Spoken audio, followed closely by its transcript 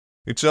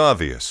It's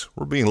obvious.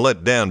 We're being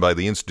let down by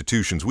the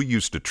institutions we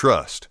used to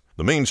trust.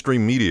 The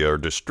mainstream media are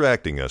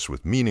distracting us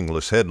with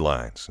meaningless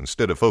headlines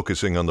instead of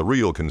focusing on the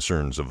real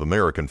concerns of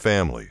American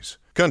families.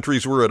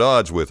 Countries we're at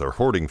odds with are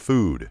hoarding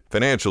food,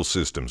 financial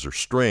systems are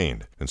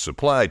strained, and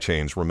supply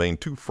chains remain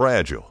too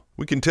fragile.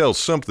 We can tell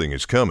something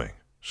is coming,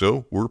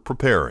 so we're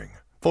preparing.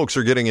 Folks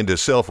are getting into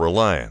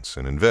self-reliance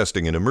and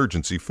investing in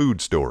emergency food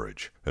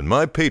storage. And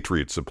My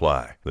Patriot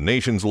Supply, the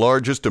nation's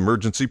largest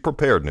emergency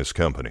preparedness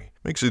company,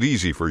 makes it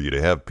easy for you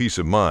to have peace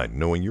of mind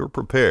knowing you're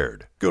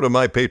prepared. Go to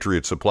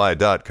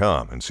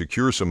MyPatriotSupply.com and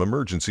secure some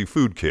emergency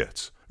food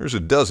kits. There's a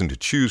dozen to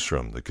choose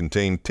from that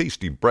contain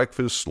tasty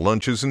breakfasts,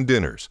 lunches, and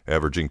dinners,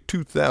 averaging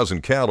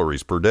 2,000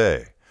 calories per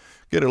day.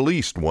 Get at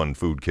least one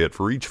food kit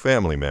for each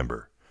family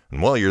member.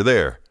 And while you're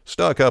there,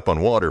 stock up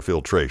on water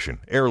filtration,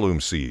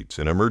 heirloom seeds,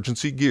 and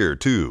emergency gear,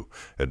 too,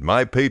 at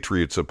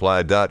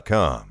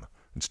MyPatriotSupply.com.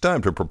 It's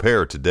time to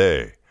prepare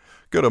today.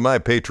 Go to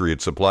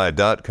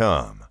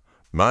MyPatriotSupply.com.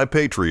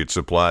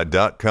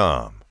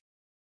 MyPatriotSupply.com.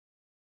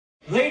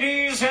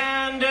 Ladies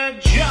and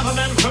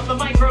gentlemen, from the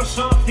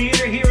Microsoft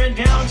Theater here in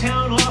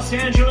downtown Los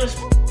Angeles,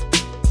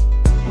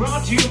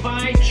 brought to you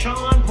by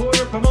Sean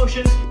Porter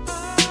Promotions,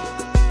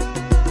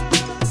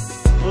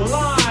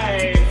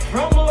 live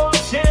from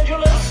Los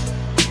Angeles,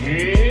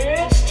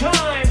 it's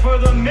time for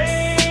the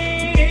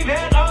main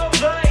event of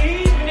the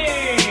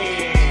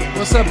evening.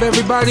 What's up,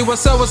 everybody?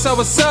 What's up? What's up?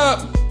 What's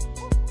up?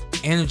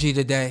 Energy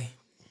today.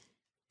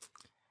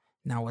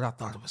 Not what I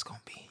thought it was going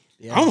to be.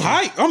 Yeah. I'm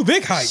hype. I'm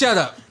big hype. Shut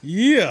up.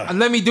 Yeah.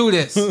 Let me do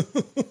this.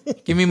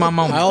 Give me my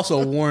moment. I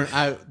also warned,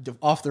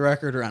 off the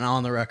record or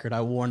on the record,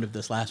 I warned of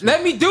this last week.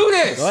 Let me do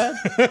this. Go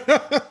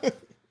ahead.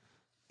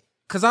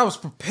 Because I was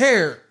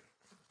prepared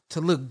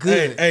to look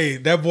good. Hey,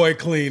 that boy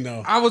clean,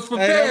 though. I was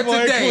prepared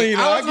today.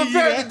 I was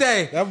prepared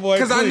today. That boy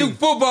clean. Because I knew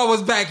football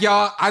was back,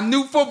 y'all. I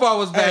knew football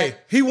was back. Hey,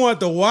 he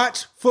wanted to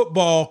watch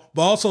football,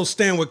 but also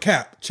stand with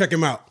Cap. Check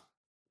him out.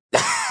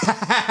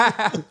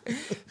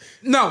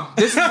 No,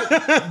 this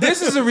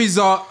is a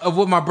result of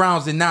what my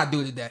Browns did not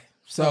do today.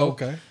 So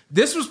okay.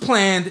 This was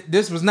planned.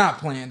 This was not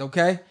planned,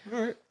 okay?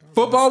 All right.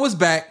 Football was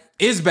back,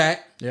 is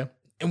back. Yeah.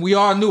 And we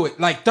all knew it.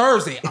 Like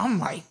Thursday, I'm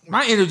like,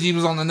 my energy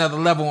was on another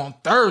level on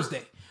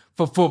Thursday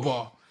for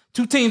football.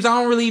 Two teams I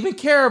don't really even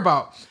care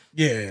about.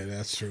 Yeah,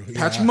 that's true.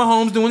 Patrick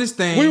Mahomes doing his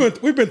thing.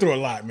 We've been through a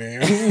lot,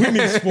 man. We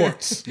need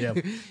sports. Yeah.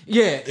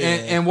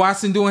 And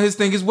Watson doing his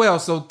thing as well.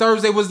 So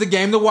Thursday was the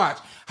game to watch.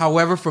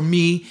 However, for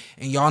me,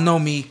 and y'all know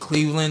me,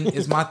 Cleveland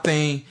is my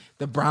thing.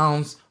 The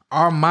Browns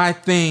are my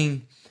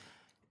thing.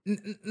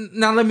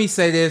 Now, let me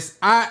say this.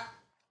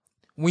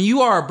 When you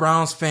are a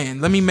Browns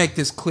fan, let me make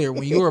this clear.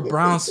 When you're a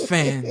Browns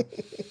fan,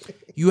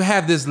 you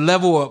have this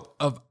level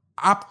of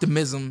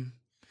optimism,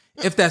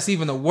 if that's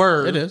even a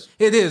word. It is.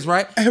 It is,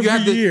 right?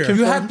 Every year.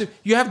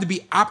 You have to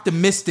be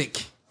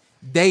optimistic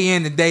day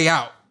in and day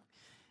out.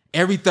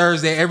 Every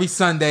Thursday, every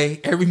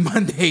Sunday, every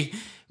Monday,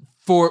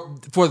 for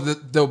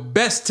the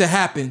best to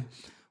happen,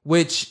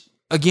 which,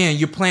 again,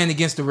 you're playing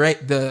against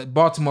the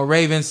Baltimore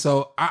Ravens,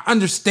 so I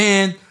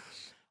understand,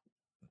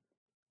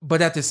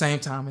 but at the same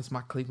time, it's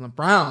my Cleveland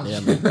Browns.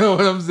 Yeah, you know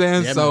what I'm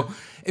saying? Yeah, so man.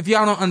 if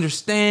y'all don't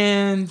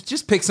understand,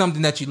 just pick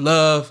something that you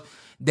love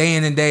day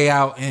in and day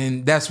out,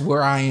 and that's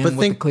where I am with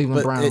the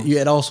Cleveland Browns.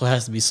 It also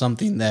has to be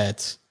something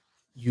that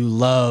you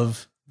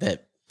love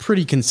that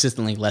pretty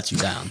consistently lets you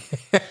down.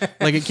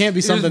 Like, it can't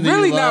be something There's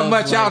really that you love, not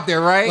much out there,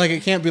 right? Like,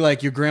 it can't be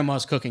like your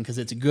grandma's cooking because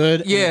it's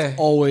good. Yeah. And it's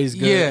always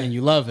good. Yeah. And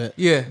you love it.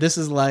 Yeah. This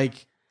is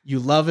like you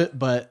love it,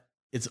 but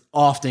it's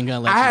often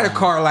gonna let you I had down. a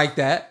car like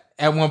that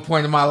at one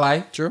point in my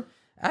life. True.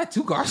 I had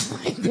two cars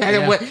like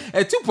that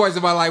at 2 points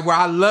in my life where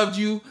I loved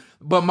you,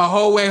 but my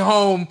whole way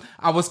home,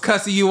 I was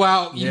cussing you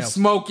out, you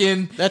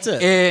smoking. That's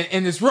it.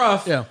 And it's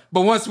rough. Yeah.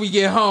 But once we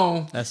get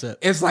home, That's it.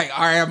 It's like,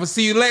 all right, I'm going to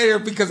see you later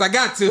because I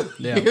got to.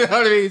 Yeah. You know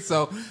what I mean?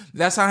 So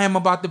that's how I am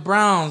about the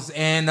Browns.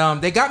 And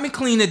they got me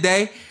clean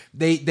today.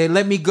 They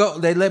let me go.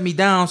 They let me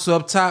down. So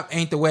up top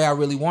ain't the way I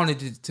really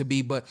wanted it to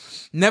be. But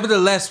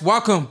nevertheless,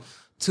 welcome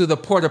to the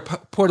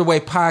Porterway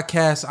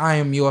podcast. I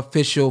am your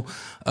official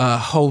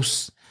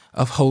host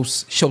of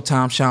hosts,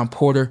 Showtime Sean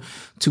Porter,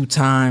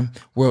 2-time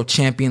world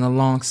champion,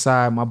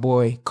 alongside my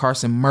boy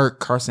Carson A.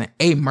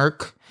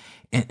 Merck,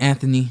 and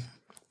Anthony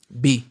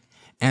B.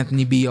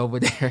 over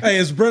there. Hey,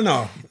 it's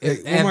Brenno.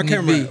 Where my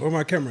camera B. at? Where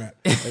my camera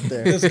at? Right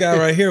there. This guy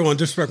right here won't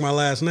disrespect my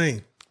last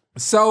name.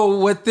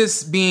 So with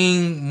this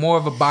being more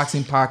of a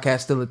boxing podcast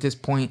still at this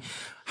point,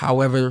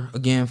 however,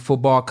 again,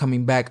 football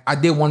coming back, I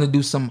did want to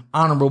do some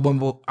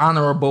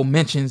honorable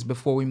mentions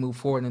before we move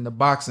forward into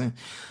boxing.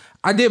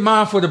 I did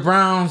mine for the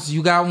Browns.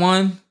 You got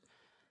one?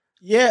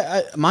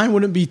 Yeah, mine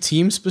wouldn't be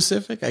team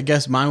specific. I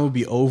guess mine would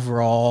be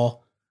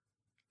overall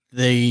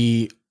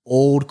the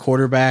old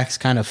quarterbacks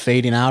kind of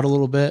fading out a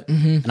little bit.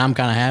 Mm-hmm. And I'm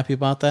kind of happy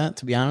about that,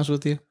 to be honest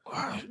with you.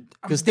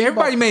 Because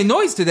everybody made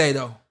noise today,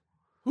 though.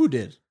 Who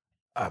did?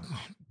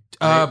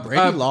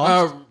 Brady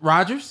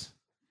lost.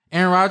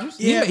 Aaron Rodgers?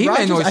 Yeah, he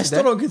Rodgers, made noise I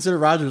still don't consider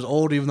Rodgers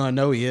old, even though I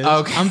know he is.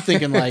 Okay. I'm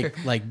thinking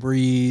like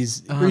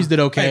Breeze. Breeze did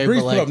okay. Hey,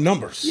 Breeze but put up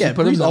numbers. Yeah,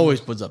 Breeze always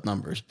puts up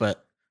numbers.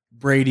 But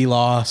Brady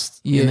lost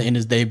in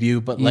his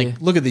debut, but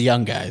look at the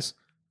young guys.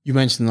 You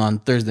mentioned on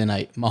Thursday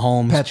night,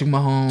 Mahomes, Patrick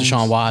Mahomes,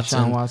 Deshaun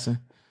Watson.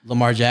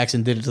 Lamar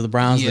Jackson did it to the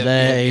Browns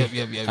today.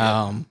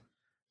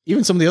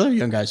 Even some of the other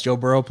young guys, Joe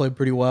Burrow played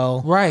pretty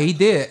well. Right, he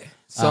did.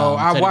 So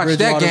I Teddy watched that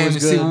Bridgewater game was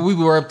to see good. what we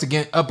were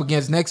up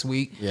against next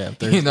week. Yeah,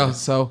 Thursday.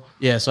 So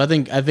I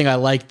think I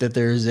like that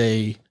there's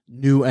a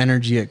new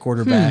energy at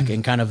quarterback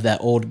and kind of that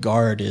old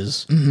guard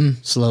is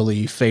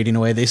slowly fading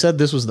away. They said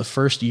this was the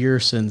first year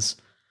since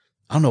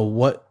I don't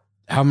know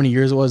how many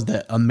years it was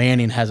that a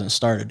Manning hasn't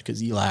started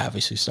because Eli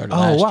obviously started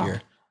last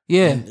year.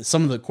 Yeah. And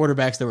some of the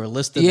quarterbacks that were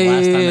listed the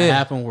last time that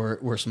happened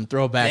were some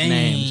throwback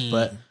names,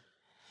 but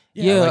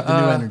I like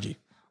the new energy.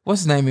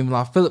 What's his name even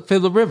lost?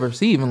 Phillip Rivers.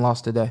 He even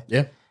lost today.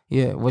 Yeah.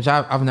 Yeah, which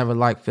I've never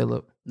liked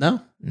Phillip.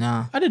 No?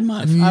 Nah. I didn't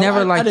mind.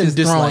 Never liked I his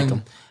didn't dislike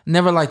throwing. him.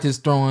 Never liked his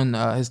throwing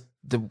his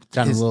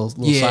Little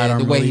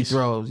sidearm the way release. he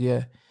throws,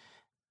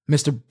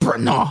 Mr.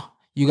 Bernard.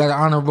 You got an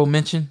honorable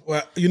mention?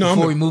 Well,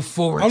 before we move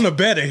forward. I'm the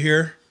better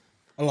here.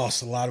 I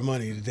lost a lot of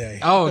money today.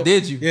 Oh,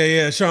 did you?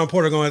 Yeah. Sean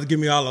Porter gonna have to give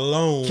me all a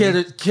loan.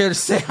 Care to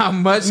say how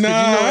much? Nah,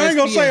 I ain't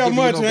gonna say how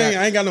much. No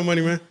I ain't got no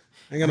money, man.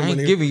 I ain't got no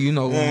money. Giving you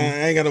no. I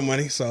ain't got no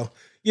money. So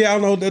yeah, I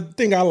don't know. The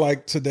thing I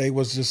liked today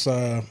was just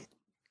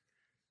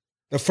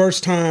the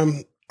first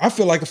time. I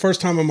feel like the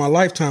first time in my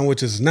lifetime,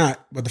 which is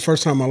not, but the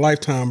first time in my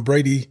lifetime,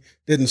 Brady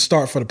didn't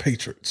start for the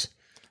Patriots,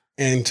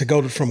 and to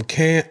go from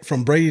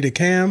Brady to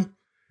Cam,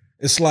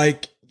 it's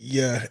like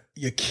your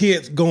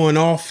kid's going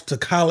off to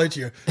college,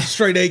 your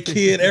straight A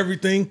kid,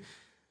 everything.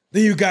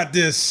 Then you got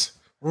this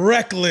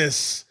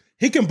reckless.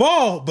 He can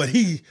ball, but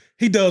he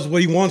does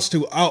what he wants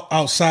to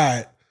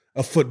outside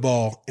of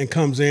football and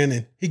comes in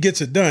and he gets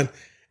it done.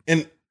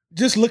 And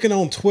just looking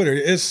on Twitter,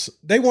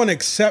 they want to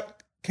accept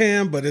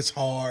Cam, but it's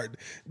hard.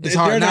 It's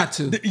hard not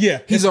to. Yeah,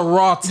 he's a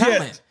raw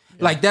talent.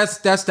 Yeah. Like that's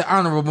the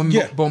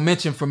honorable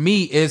mention for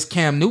me is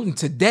Cam Newton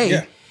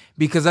today,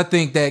 because I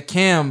think that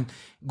Cam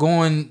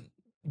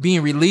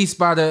being released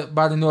by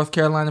the North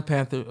Carolina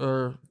Panthers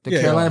or the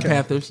Carolina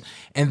Panthers,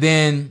 and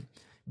then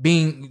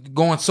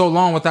going so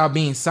long without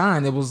being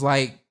signed, it was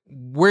like,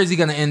 where is he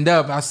going to end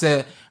up? I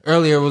said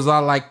earlier it was a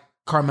lot like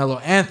Carmelo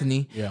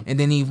Anthony, and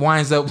then he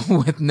winds up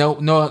with no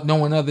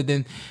one other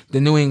than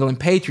the New England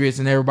Patriots,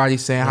 and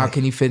everybody's saying, how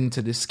can he fit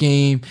into the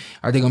scheme?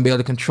 Are they going to be able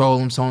to control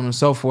him, so on and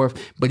so forth?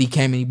 But he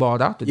came and he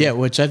balled out today. Yeah,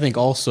 which I think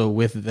also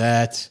with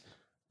that,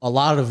 a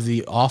lot of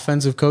the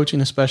offensive coaching,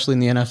 especially in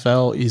the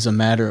NFL, is a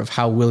matter of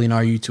how willing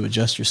are you to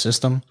adjust your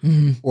system,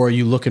 or are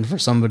you looking for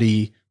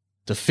somebody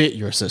to fit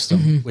your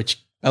system,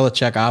 which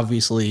Belichick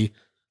obviously.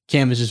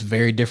 Cam is just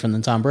very different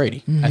than Tom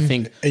Brady. I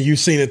think, and you've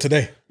seen it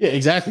today. Yeah,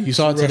 exactly. You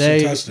saw it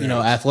today.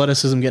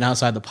 Athleticism, getting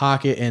outside the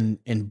pocket,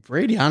 and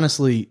Brady.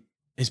 Honestly,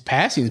 his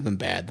passing has been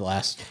bad the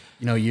last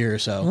year or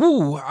so.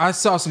 Ooh, I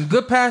saw some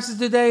good passes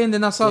today, and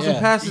then I saw some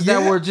passes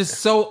that were just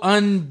so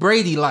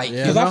un-Brady like.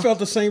 Because I felt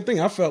the same thing.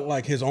 I felt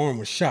like his arm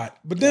was shot,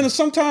 but then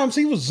sometimes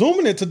he was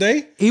zooming it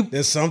today.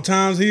 Then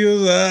sometimes he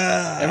was.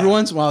 Every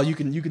once in a while, you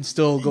can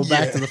still go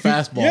back to the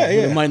fastball. But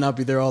it might not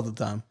be there all the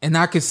time. And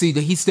I could see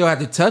that he still had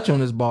to touch on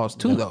his balls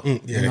too, though.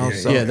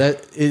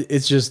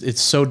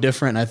 It's so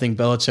different. I think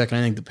Belichick and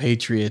I think the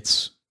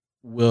Patriots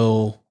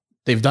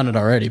they've done it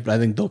already, but I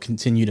think they'll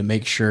continue to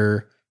make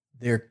sure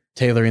they're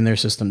tailoring their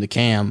system to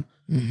Cam,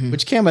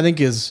 which Cam I think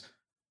he's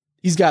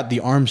got the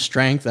arm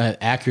strength.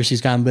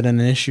 Accuracy's kind of been an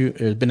issue.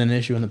 It's been an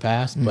issue in the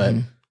past, but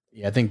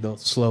I think they'll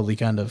slowly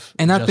kind of.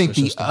 And I think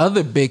the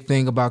other big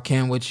thing about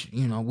Cam, which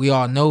we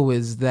all know,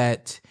 is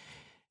that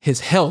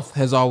his health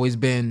has always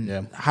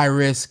been high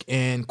risk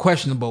and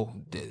questionable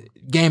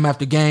game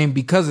after game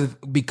because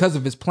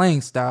of his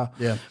playing style.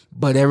 Yeah.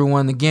 But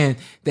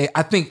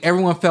I think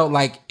everyone felt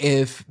like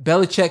if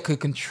Belichick could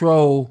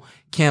control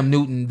Cam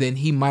Newton, then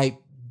he might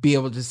be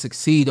able to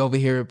succeed over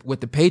here with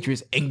the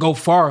Patriots and go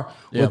far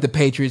with the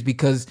Patriots,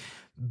 because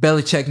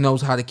Belichick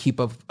knows how to keep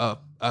a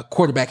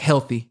quarterback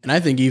healthy. And I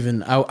think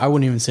I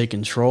wouldn't even say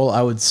control.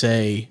 I would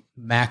say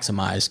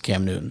maximize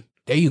Cam Newton.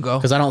 There you go.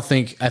 Because I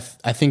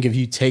think if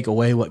you take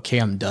away what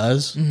Cam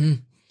does,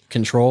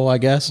 control, I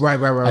guess. Right.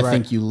 I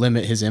think you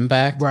limit his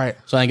impact. Right.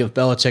 So I think if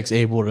Belichick's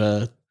able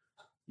to,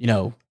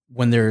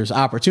 when there's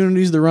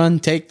opportunities to run,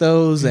 take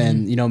those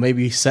and,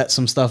 maybe set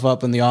some stuff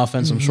up in the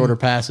offense, some shorter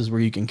passes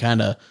where you can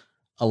kind of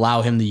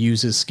allow him to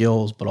use his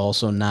skills, but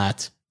also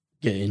not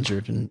get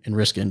injured and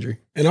risk injury.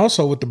 And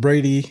also with the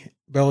Brady,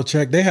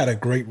 Belichick, they had a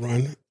great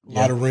run, a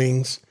lot of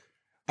rings.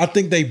 I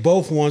think they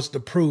both wants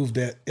to prove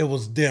that it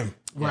was them.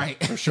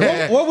 Right. For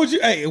sure. What would you,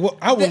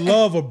 I would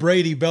love a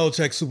Brady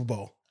Belichick Super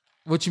Bowl.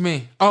 What you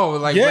mean? Oh,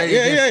 like Brady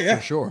yeah.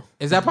 For sure.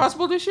 Is that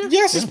possible this year?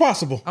 Yes, it's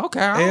possible. Okay.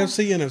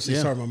 AFC, NFC.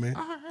 Sorry, my man.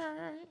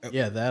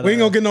 Yeah, that we ain't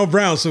gonna get no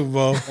Brown Super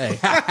Bowl. Hey,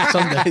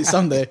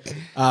 someday.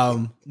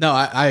 No,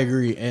 I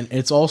agree, and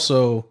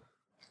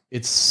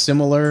it's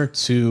similar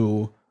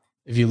to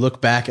if you look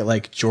back at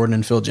like Jordan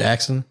and Phil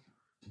Jackson.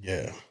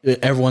 Yeah,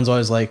 everyone's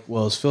always like,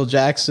 "Well, is Phil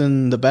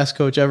Jackson the best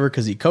coach ever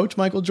because he coached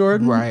Michael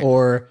Jordan, right?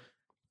 Or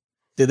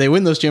did they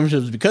win those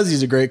championships because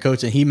he's a great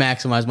coach and he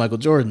maximized Michael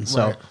Jordan?"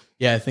 So,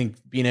 I think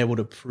being able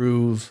to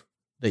prove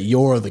that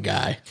you're the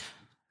guy.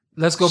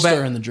 let's go back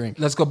stirring the drink.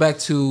 Let's go back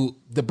to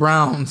the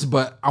Browns,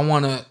 but I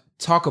want to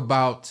talk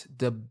about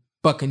the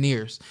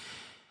Buccaneers.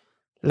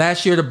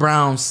 Last year, the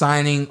Browns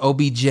signing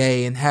OBJ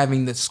and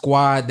having the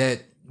squad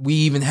that we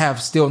even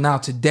have still now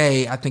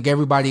today, I think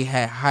everybody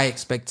had high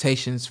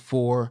expectations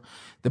for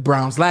the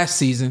Browns last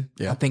season.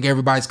 Yeah. I think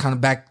everybody's kind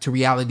of back to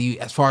reality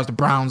as far as the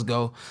Browns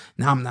go.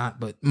 Now I'm not,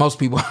 but most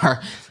people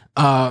are.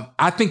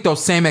 I think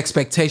those same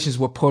expectations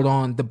were put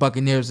on the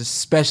Buccaneers,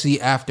 especially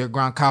after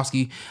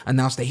Gronkowski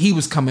announced that he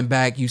was coming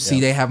back. You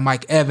see they have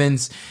Mike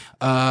Evans.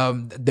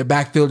 Their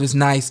backfield is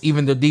nice.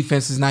 Even their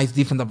defense is nice.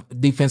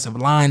 Defensive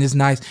line is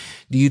nice.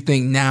 Do you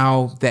think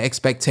now the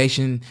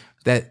expectation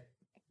that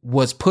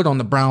was put on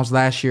the Browns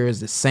last year is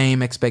the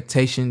same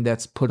expectation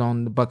that's put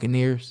on the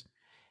Buccaneers?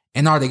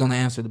 And are they going to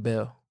answer the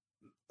bell?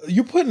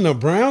 You putting the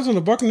Browns and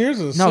the Buccaneers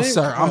in the No, same?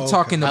 sir. I'm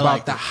talking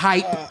about the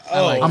hype.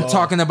 I'm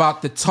talking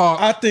about the talk.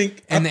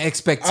 And the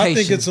expectation. I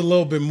think it's a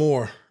little bit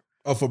more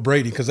of a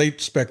Brady because they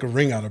expect a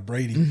ring out of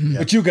Brady. Mm-hmm.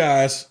 But you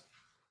guys,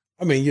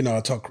 I mean, you know, I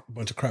talk a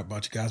bunch of crap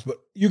about you guys,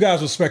 but you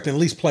guys are expecting at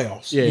least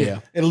playoffs.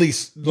 Yeah. At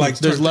least like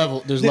There's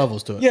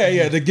levels to it.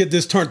 Yeah, to get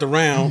this turned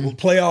around.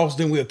 Playoffs,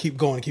 then we'll keep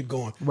going.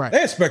 Right.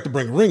 They expect to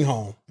bring a ring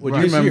home. Would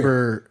you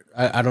remember,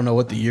 I don't know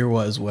what the year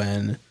was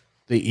when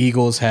the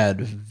Eagles had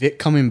Vic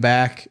coming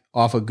back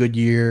off a good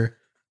year.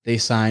 They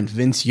signed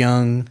Vince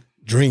Young.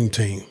 Dream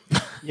team.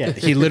 Yeah,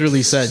 he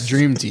literally said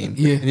dream team.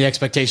 Yeah. And the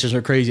expectations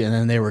were crazy, and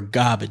then they were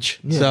garbage.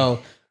 Yeah. So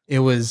it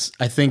was,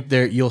 I think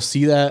you'll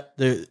see that.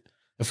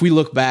 If we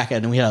look back at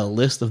it and we had a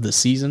list of the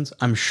seasons,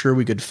 I'm sure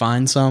we could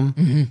find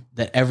some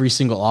that every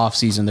single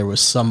offseason there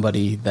was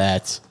somebody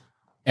that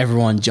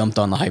everyone jumped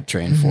on the hype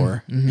train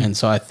for. And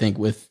so I think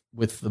with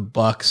the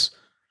Bucks,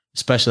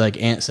 especially like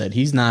Ant said,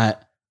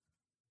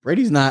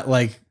 Brady's not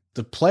like,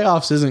 the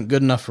playoffs isn't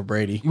good enough for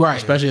Brady. Right.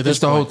 Especially at this It's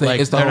the point. whole thing.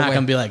 Like, It's the they're whole not way.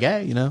 going to be like,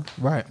 hey,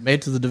 Right. made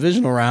it to the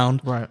divisional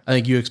round. Right. I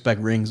think you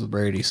expect rings with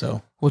Brady.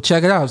 So Well,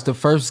 check it out. It's the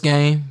first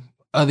game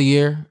of the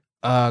year.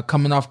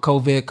 Coming off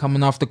COVID,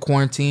 coming off the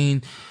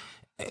quarantine,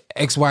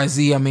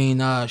 XYZ. I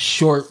mean,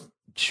 short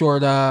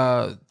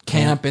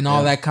camp and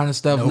all that kind of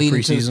stuff. No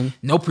leading preseason. to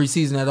no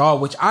preseason at all,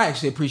 which I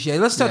actually appreciate.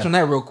 Let's touch on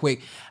that real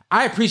quick.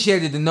 I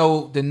appreciated the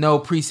no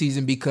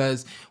preseason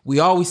because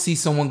we always see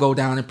someone go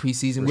down in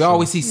preseason. We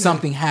always see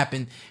something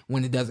happen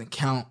when it doesn't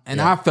count.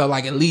 And I felt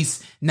like at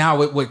least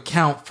now it would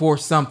count for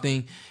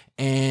something.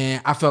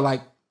 And I felt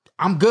like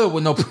I'm good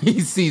with no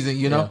preseason,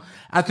 you know?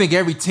 I think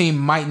every team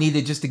might need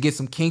it just to get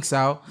some kinks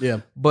out. Yeah.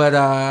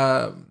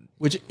 But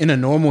which in a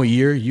normal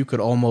year, you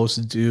could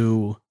almost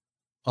do,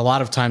 a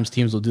lot of times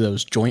teams will do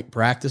those joint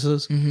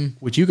practices,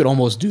 which you could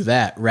almost do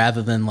that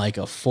rather than like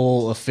a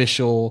full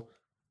official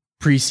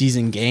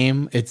preseason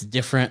game. It's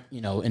different,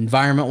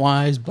 environment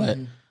wise, but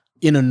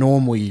in a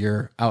normal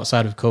year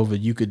outside of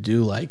COVID, you could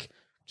do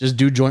just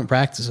do joint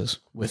practices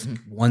with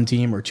one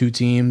team or two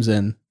teams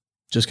and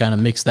just kind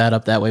of mix that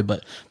up that way.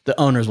 But the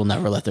owners will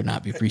never let there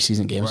not be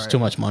preseason games. It's too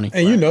much money.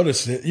 And you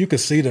noticed it. You could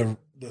see the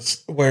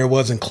where it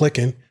wasn't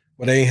clicking,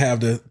 where they ain't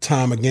have the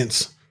time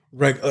against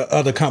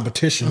other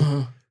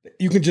competition.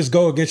 You can just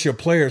go against your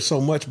players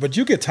so much, but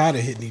you get tired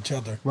of hitting each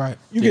other. Right.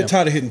 You get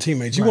tired of hitting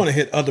teammates. You want to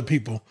hit other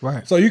people.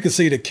 Right. So you can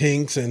see the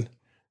kinks, and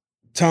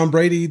Tom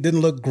Brady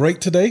didn't look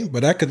great today,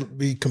 but that could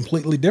be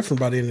completely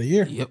different by the end of the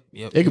year. Yep.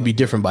 It could be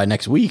different by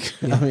next week.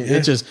 I mean,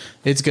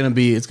 it's gonna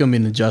be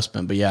an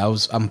adjustment. But yeah,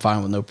 I'm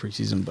fine with no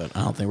preseason, but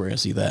I don't think we're gonna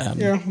see that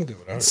happen. Yeah, I'm good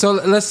with that. So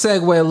let's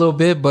segue a little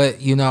bit,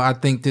 but I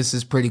think this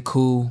is pretty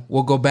cool.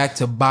 We'll go back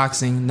to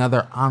boxing.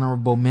 Another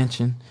honorable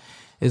mention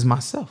is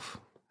myself.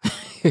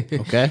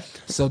 Okay.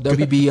 So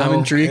WBO, I'm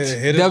intrigued.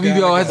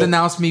 WBO has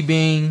announced me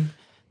being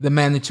the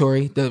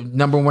mandatory, the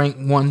number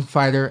one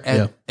fighter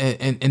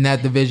in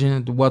that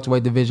division, the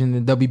welterweight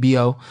division, the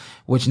WBO,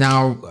 which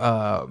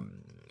now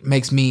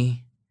makes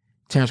me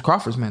Terrence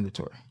Crawford's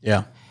mandatory.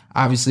 Yeah.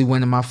 Obviously,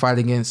 winning my fight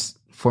against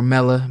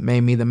Formella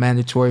made me the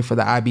mandatory for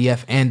the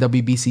IBF and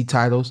WBC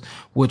titles,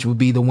 which should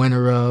be the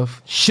winner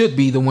of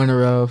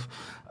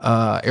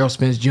Errol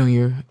Spence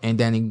Jr. and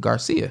Danny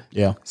Garcia.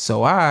 Yeah.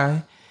 So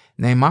I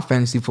named my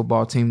fantasy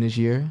football team this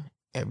year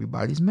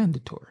everybody's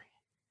mandatory.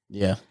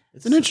 Yeah.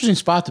 It's an interesting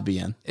spot to be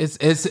in.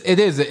 It is.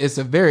 It's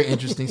a very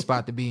interesting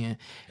spot to be in.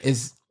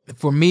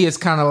 For me, it's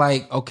kind of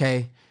like,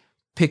 okay,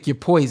 pick your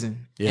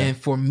poison. Yeah. And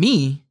for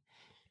me,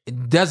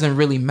 it doesn't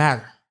really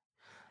matter.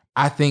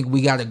 I think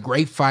we got a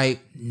great fight.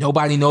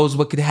 Nobody knows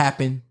what could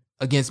happen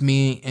against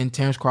me and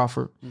Terrence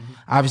Crawford.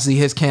 Obviously,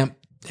 his camp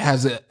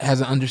has an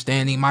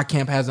understanding. My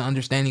camp has an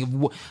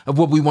understanding of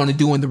what we want to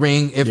do in the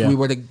ring if we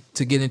were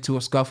to get into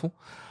a scuffle.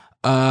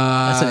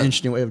 That's an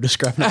interesting way of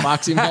describing a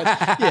boxing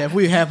match. Yeah, if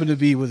we happen to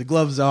be with the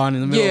gloves on in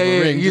the middle of the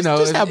ring,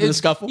 just happen to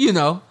scuffle.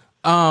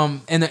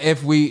 And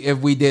if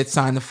we did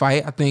sign the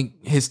fight, I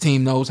think his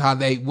team knows how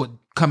they would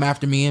come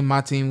after me, and my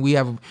team, we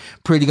have a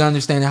pretty good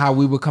understanding how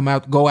we would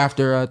go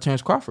after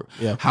Terrence Crawford.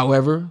 Yeah.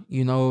 However,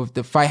 if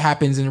the fight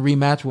happens in a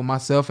rematch with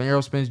myself and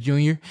Errol Spence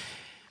Jr.,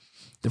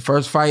 the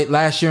first fight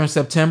last year in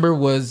September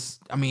was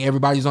I mean,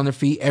 everybody's on their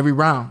feet every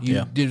round.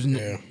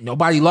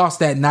 Nobody lost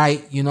that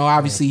night. You know,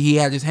 obviously he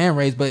had his hand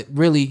raised, but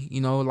really,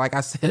 you know, like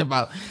I said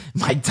about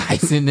Mike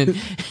Tyson and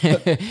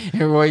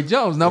Roy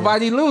Jones,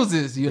 nobody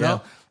loses, you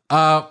know.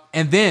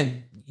 And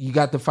then you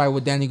got the fight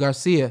with Danny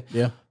Garcia.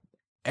 Yeah.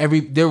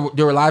 There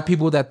were a lot of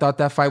people that thought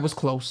that fight was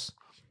close.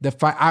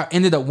 I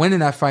ended up winning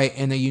that fight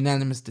in a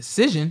unanimous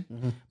decision,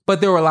 but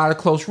there were a lot of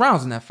close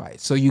rounds in that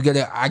fight. So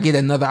I get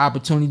another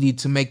opportunity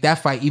to make that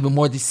fight even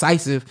more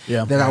decisive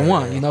that I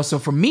won. You know, so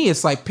for me,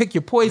 it's like pick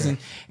your poison,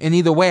 and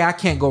either way, I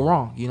can't go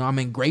wrong. You know, I'm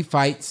in great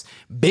fights,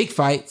 big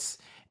fights,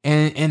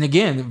 and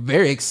again,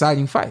 very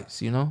exciting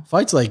fights. You know,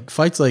 fights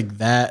like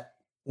that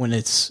when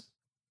it's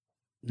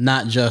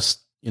not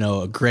just, you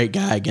know, a great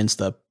guy against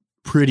a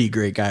pretty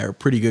great guy or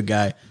pretty good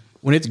guy.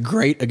 When it's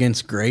great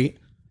against great,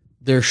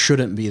 there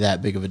shouldn't be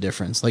that big of a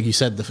difference. Like you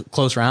said, the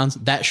close rounds,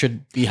 that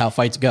should be how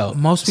fights go.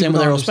 Most people Same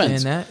with don't Errol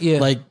understand Spence. that. Yeah.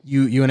 Like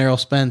you and Errol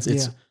Spence,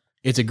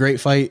 it's a great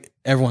fight.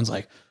 Everyone's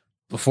like,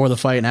 before the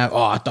fight now,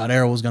 I thought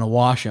Errol was going to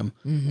wash him.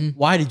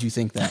 Why did you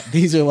think that?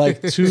 These are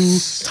like 2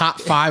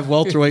 top 5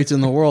 welterweights in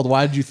the world.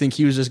 Why did you think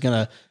he was just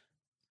going to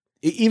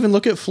even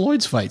look at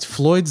Floyd's fights?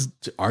 Floyd's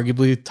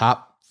arguably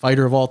top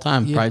fighter of all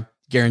time, probably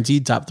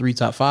guaranteed top 3,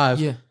 top 5.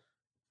 Yeah.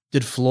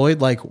 Did Floyd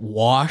like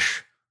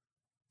wash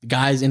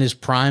guys in his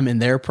prime, in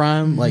their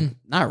prime? Like,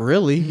 not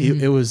really.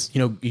 It was, you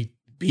know, he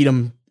beat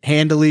him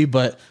handily,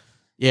 but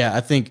yeah,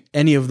 I think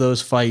any of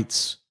those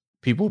fights,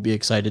 people will be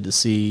excited to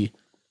see.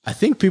 I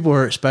think people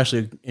are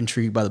especially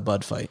intrigued by the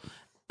Bud fight.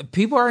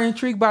 People are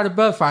intrigued by the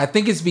Bud fight. I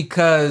think it's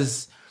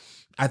because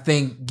I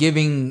think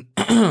giving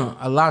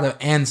a lot of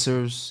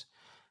answers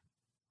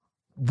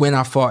when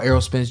I fought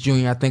Errol Spence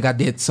Jr., I think I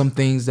did some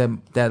things that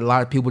a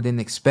lot of people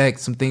didn't expect,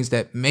 some things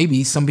that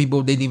maybe some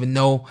people didn't even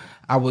know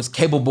I was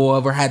capable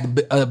of or had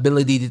the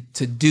ability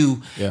to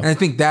do. Yeah. And I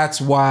think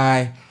that's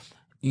why,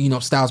 you know,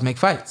 styles make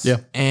fights. Yeah.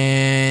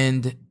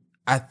 And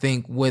I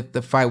think with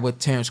the fight with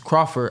Terrence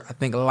Crawford, I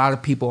think a lot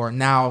of people are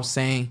now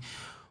saying,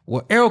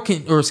 well,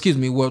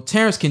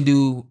 Terrence can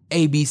do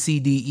A, B, C,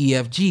 D, E,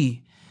 F,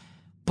 G.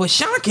 But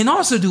Sean can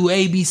also do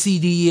A, B, C,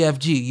 D, E, F,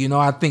 G. You know,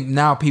 I think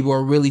now people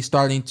are really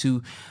starting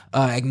to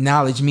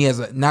acknowledge me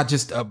as not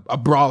just a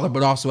brawler,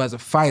 but also as a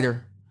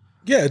fighter.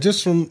 Yeah,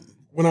 just from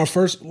when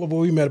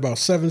we met about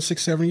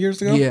 6, 7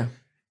 years ago. Yeah.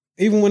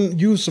 Even when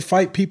you used to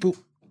fight people,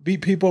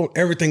 beat people,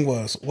 everything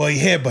was, well, he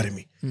headbutted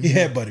me. He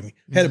headbutted me.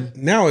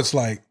 Now it's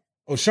like,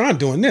 oh, Sean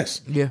doing this.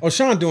 Yeah. Oh,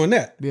 Sean doing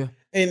that. Yeah.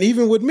 And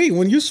even with me,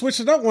 when you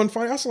switched it up one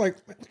fight, I was like,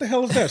 what the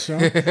hell is that, Sean?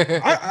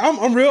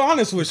 I'm real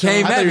honest with Sean.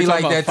 Came at me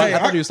like that. I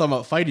thought he was talking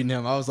about fighting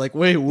him. I was like,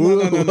 wait,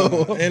 whoa.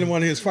 No. In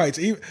one of his fights.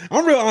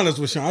 I'm real honest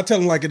with Sean. I tell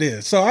him like it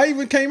is. So I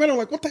even came in, I'm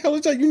like, what the hell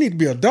is that? You need to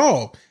be a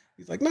dog.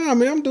 He's like, nah,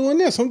 man, I'm doing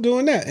this. I'm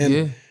doing that.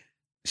 And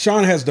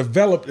Sean has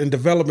developed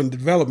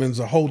is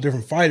a whole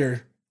different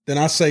fighter than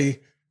I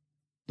say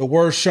the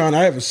worst Sean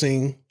I ever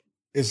seen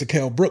is the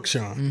Kell Brook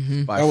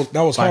Sean.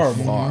 That was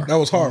horrible. That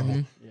was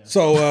horrible.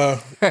 So,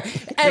 hey,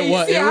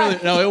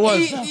 it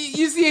was.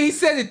 You see, he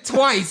said it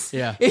twice.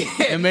 Yeah,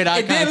 it made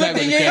eye contact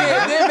with the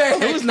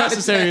camera. It was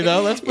necessary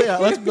though. Let's be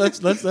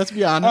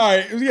honest. All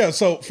right, yeah.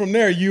 So from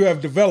there, you have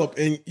developed,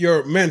 and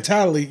your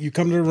mentality. You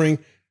come to the ring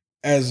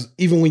as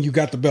even when you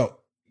got the belt,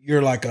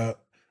 you're like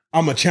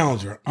I'm a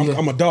challenger.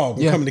 I'm a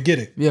dog. I'm coming to get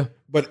it. Yeah.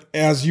 But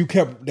as you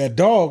kept that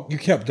dog, you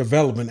kept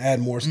developing, add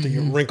more to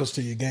your wrinkles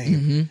to your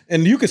game,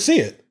 and you could see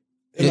it.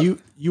 And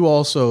you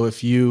also,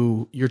 if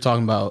you're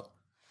talking about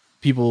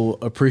people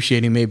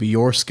appreciating maybe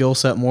your skill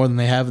set more than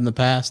they have in the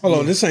past. Hold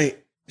on, this ain't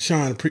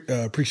Sean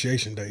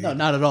Appreciation Day. No,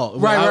 not at all.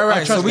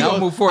 Right. So we gonna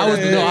move forward.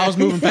 I was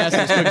moving past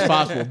it as quick as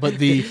possible.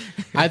 But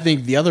I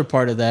think the other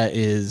part of that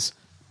is,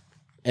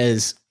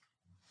 as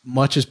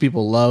much as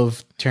people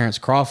love Terrence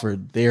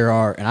Crawford,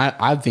 and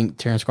I think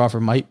Terrence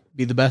Crawford might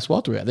be the best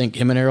welterweight. I think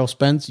him and Errol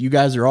Spence, you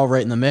guys are all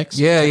right in the mix.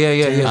 Yeah.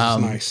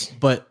 Nice.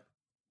 But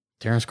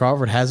Terrence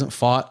Crawford hasn't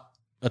fought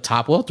a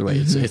top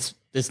welterweight.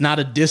 It's not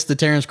a diss to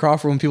Terrence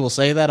Crawford when people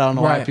say that. I don't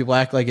know why people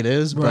act like it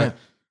is, but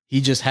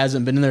he just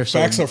hasn't been in there. So,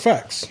 facts are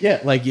facts.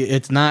 Yeah, like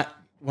it's not.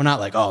 We're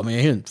not like, oh man,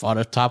 he didn't fought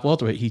a top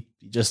welterweight. He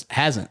just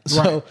hasn't.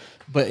 So,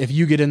 but if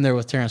you get in there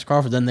with Terrence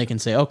Crawford, then they can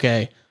say,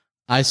 okay,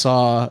 I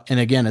saw. And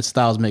again, it's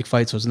styles make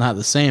fights, so it's not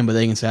the same. But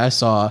they can say, I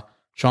saw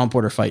Sean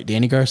Porter fight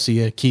Danny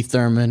Garcia, Keith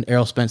Thurman,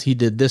 Errol Spence. He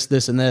did this,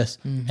 and this,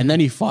 and then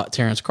he fought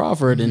Terrence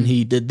Crawford, and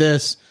he did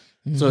this.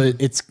 So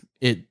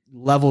it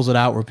levels it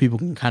out where people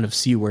can kind of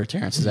see where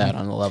Terrence is at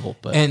on the level.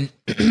 But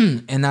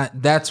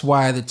that's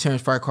why the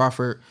Terrence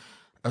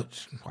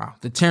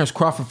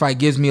Crawford fight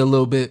gives me a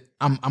little bit.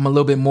 I'm a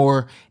little bit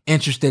more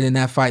interested in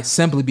that fight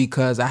simply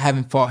because I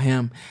haven't fought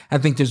him. I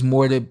think there's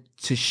more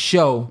to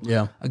show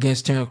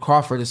against Terrence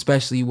Crawford,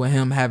 especially with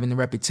him having the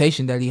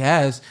reputation that he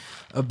has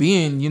of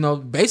being, you know,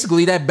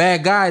 basically that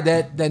bad guy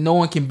that no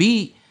one can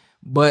beat,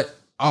 but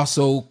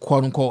also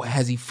quote unquote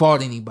has he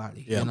fought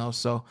anybody? You know,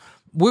 so.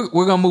 We're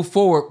gonna move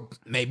forward.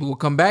 Maybe we'll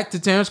come back to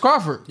Terrence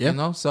Crawford. You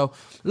know, so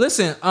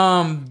listen.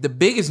 The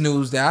biggest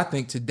news that I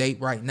think to date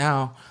right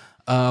now,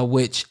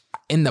 which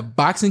in the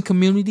boxing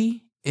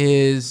community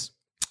is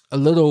a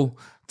little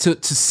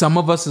to some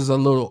of us is a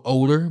little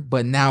older,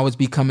 but now it's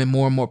becoming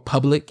more and more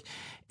public,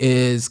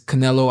 is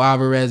Canelo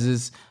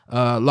Alvarez's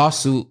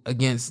lawsuit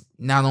against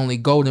not only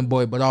Golden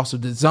Boy, but also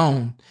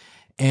DAZN.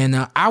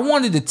 And I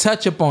wanted to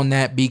touch up on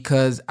that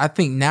because I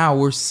think now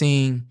we're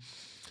seeing,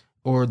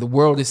 or the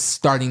world is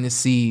starting to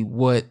see,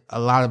 what a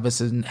lot of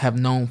us have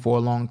known for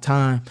a long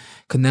time.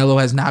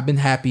 Canelo has not been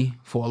happy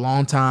for a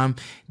long time.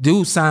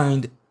 Dude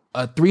signed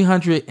a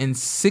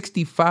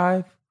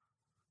 365.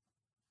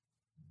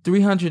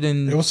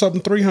 It was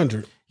something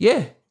 300.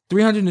 Yeah,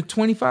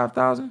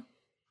 325,000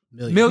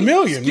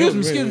 million.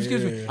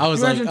 Excuse me. I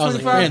was like,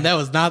 man, that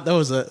was not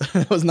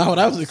what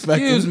I was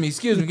expecting. Excuse me.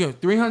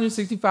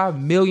 $365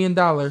 million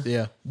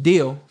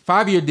deal,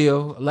 5-year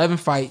deal, 11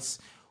 fights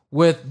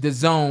with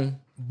DAZN,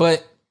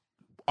 but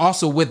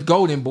also with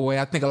Golden Boy.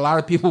 I think a lot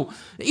of people,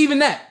 even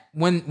that,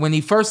 when he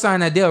first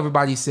signed that deal,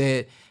 everybody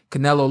said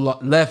Canelo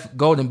left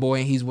Golden Boy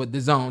and he's with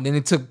DAZN. Then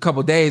it took a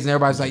couple days and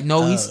everybody's like,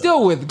 no, he's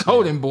still with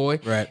Golden Boy,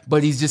 right?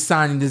 But he's just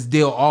signing this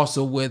deal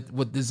also with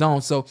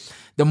DAZN. So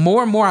the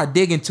more and more I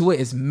dig into it,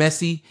 it's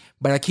messy,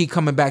 but I keep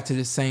coming back to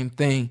the same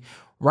thing.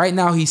 Right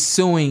now, he's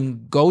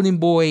suing Golden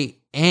Boy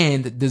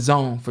and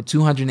DAZN for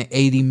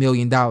 $280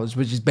 million,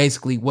 which is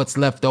basically what's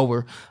left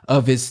over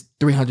of his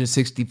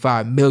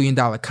 $365 million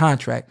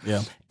contract.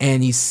 Yeah.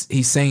 And he's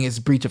saying it's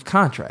breach of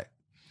contract.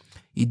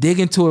 You dig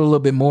into it a little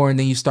bit more, and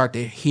then you start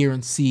to hear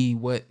and see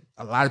what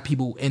a lot of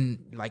people in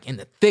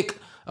the thick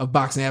of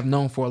boxing have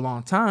known for a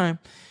long time.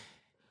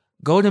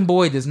 Golden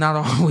Boy does not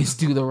always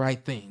do the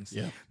right things.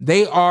 Yeah.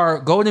 They are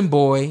Golden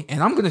Boy,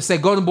 and I'm going to say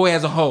Golden Boy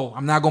as a whole.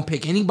 I'm not going to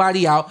pick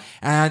anybody out,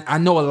 and I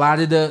know a lot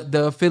of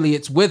the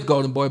affiliates with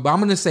Golden Boy, but I'm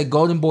going to say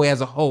Golden Boy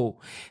as a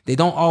whole. They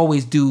don't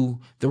always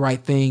do the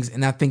right things,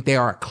 and I think they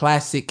are a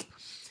classic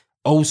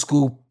old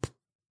school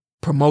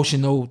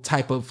promotional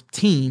type of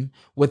team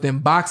within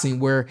boxing,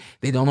 where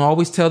they don't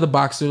always tell the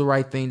boxer the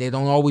right thing. They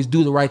don't always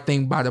do the right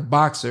thing by the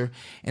boxer.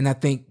 And I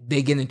think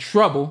they get in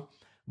trouble,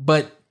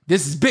 but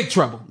this is big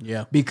trouble.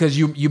 Yeah. Because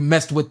you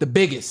messed with the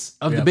biggest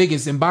of the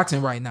biggest in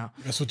boxing right now.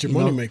 That's what your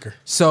money maker.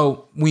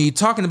 So when you're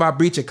talking about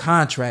breach of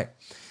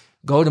contract,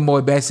 Golden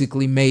Boy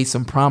basically made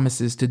some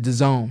promises to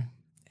DAZN,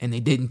 and they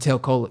didn't tell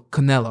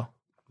Canelo.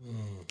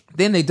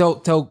 Then they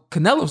don't tell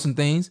Canelo some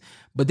things,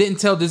 but didn't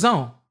tell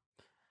DAZN.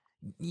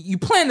 You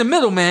play in the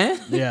middle, man.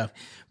 Yeah.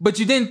 But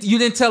you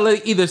didn't tell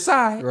either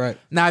side. Right.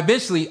 Now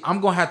eventually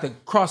I'm gonna have to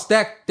cross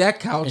that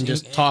couch and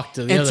just talk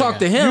to the and other talk guy.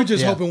 to him. You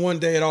just hoping one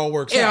day it all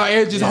works out.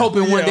 Yeah, just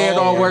hoping one day it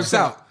all works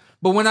out.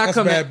 But when I That's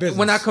come bad to,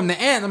 when I come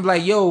to Ant, I'm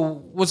like, yo,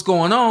 what's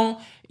going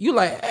on? You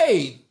like,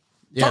 hey,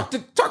 talk to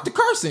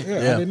Carson. Yeah, I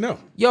didn't know.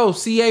 Yo,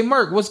 CA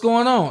Merck, what's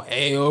going on?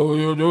 Hey,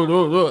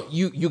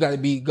 you got to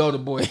be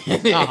Golden Boy in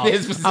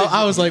this position.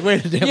 I was like,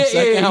 wait a damn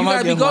second. Yeah, you got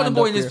to be Golden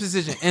Boy in this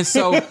position. And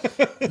so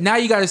now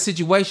you got a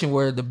situation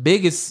where the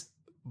biggest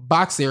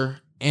boxer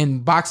in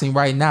boxing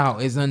right now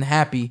is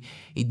unhappy.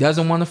 He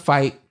doesn't want to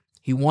fight.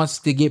 He wants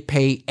to get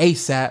paid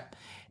ASAP,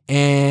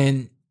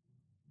 and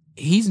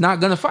he's not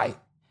going to fight.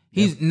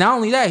 He's not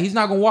only that, he's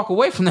not going to walk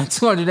away from that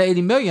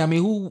 $280 million. I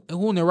mean,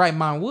 who in their right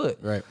mind would?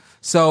 Right.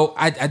 So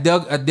I did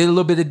a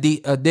little bit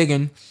of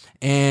digging,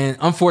 and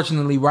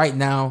unfortunately, right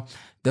now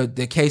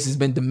the case has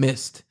been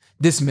dismissed.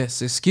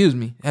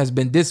 Has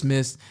been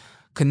dismissed.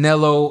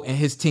 Canelo and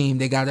his team,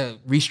 they got to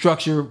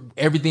restructure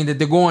everything that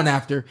they're going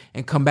after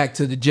and come back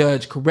to the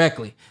judge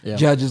correctly. Yeah.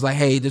 Judge is like,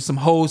 hey, there's some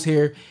holes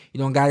here. You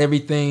don't got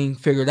everything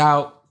figured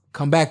out.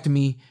 Come back to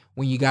me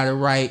when you got it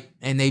right.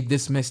 And they've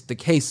dismissed the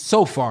case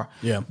so far.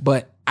 Yeah.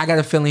 But I got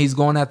a feeling he's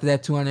going after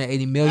that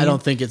 $280 million. I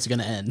don't think it's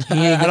gonna end.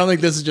 I don't think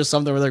this is just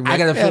something where they're I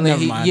got a feeling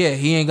never mind.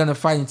 he ain't gonna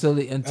fight until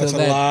That's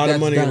a lot of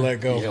money to let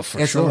go. Yeah,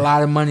 for It's sure. a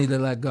lot of money to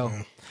let go.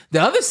 Yeah.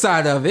 The other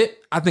side of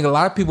it, I think a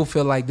lot of people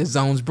feel like the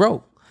zone's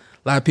broke.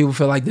 A lot of people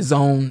feel like the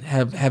zone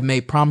have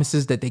made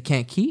promises that they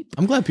can't keep.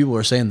 I'm glad people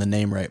were saying the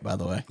name right, by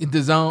the way.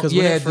 The zone, Because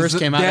when it first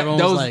came out, everyone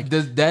was like,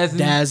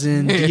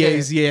 DAZN,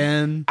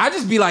 DAZN. I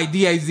just be like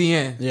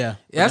DAZN. Yeah.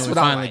 That's what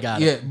I finally like. got.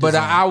 Yeah, it. but DAZN.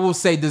 I will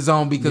say the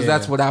zone because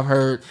that's Yeah. what I've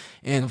heard.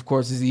 And of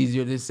course, it's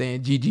easier than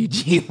saying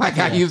GGG like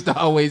I used to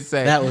always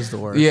say. That was the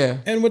worst. Yeah.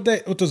 And with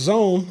the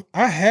zone,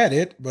 I had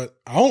it, but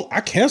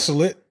I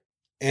cancel it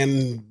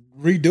and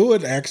redo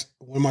it.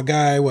 When my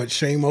guy,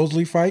 Shane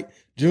Mosley fight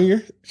Jr.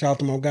 Shout out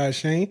to my guy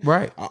Shane.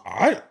 Right.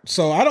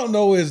 So I don't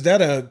know, is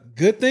that a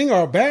good thing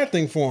or a bad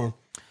thing for him?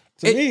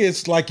 To me,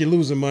 it's like you're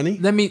losing money.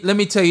 Let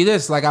me tell you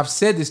this. Like I've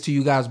said this to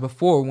you guys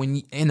before.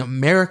 In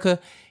America,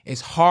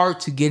 it's hard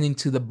to get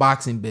into the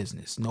boxing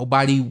business.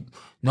 Nobody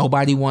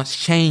wants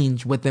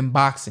change within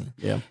boxing.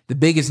 Yeah. The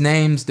biggest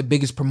names, the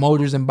biggest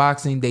promoters in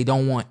boxing, they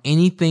don't want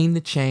anything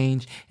to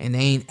change, and they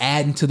ain't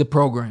adding to the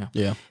program.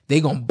 Yeah. They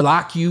gonna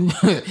block you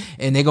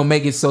and they gonna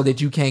make it so that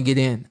you can't get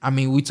in. I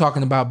mean, we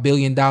talking about $1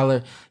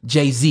 billion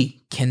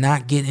Jay-Z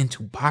cannot get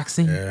into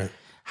boxing. Yeah.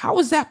 How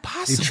is that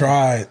possible? He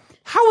tried.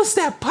 How is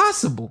that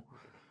possible?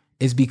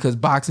 It's because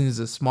boxing is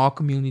a small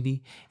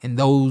community, and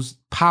those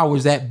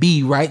powers that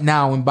be right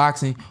now in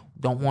boxing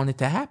don't want it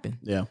to happen.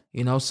 Yeah.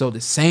 So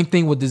the same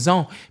thing with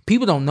DAZN.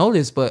 People don't know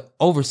this, but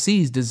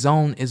overseas,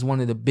 DAZN is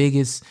one of the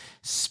biggest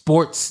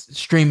sports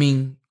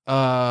streaming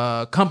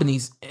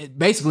companies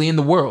basically in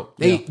the world.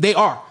 They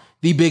are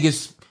the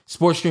biggest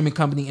sports streaming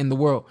company in the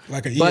world.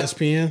 Like a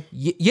ESPN?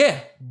 Yeah.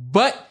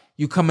 But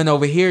you coming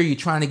over here, you're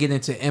trying to get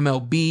into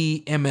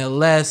MLB,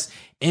 MLS,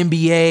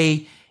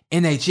 NBA,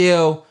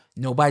 NHL.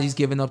 Nobody's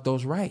giving up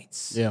those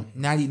rights. Yeah.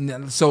 Not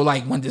even, so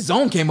like when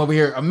DAZN came over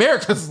here,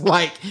 America's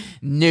like,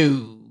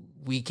 no,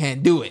 we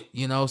can't do it.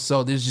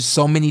 So there's just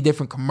so many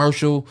different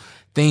commercial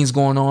things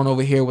going on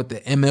over here with the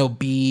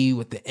MLB,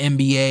 with the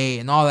NBA,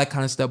 and all that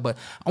kind of stuff. But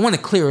I want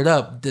to clear it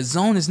up.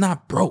 DAZN is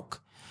not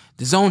broke.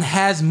 DAZN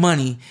has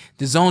money.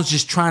 DAZN's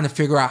just trying to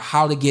figure out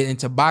how to get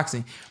into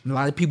boxing. And a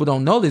lot of people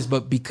don't know this,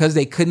 but because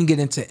they couldn't get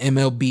into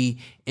MLB,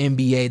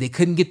 NBA, they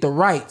couldn't get the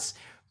rights.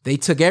 They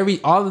took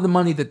all of the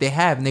money that they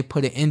have and they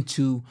put it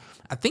into,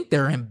 I think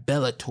they're in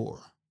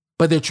Bellator.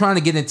 But they're trying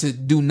to get into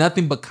do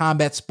nothing but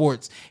combat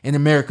sports in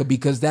America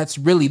because that's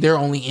really their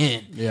only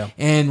end. Yeah.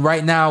 And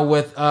right now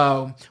with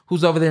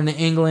who's over there in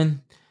England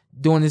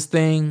doing this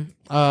thing,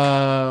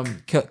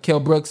 Kell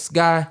Brooks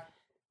guy,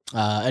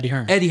 Eddie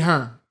Hearn.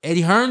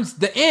 Eddie Hearn's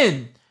the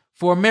end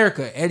for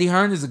America. Eddie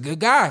Hearn is a good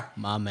guy.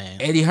 My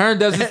man. Eddie Hearn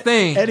does his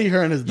thing. Eddie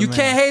Hearn is the you man.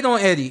 can't hate on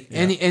Eddie.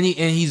 Yeah. And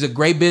he's a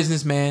great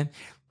businessman.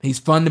 He's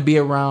fun to be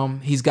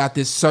around. He's got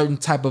this certain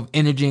type of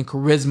energy and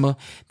charisma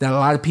that a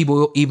lot of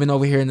people, even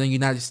over here in the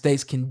United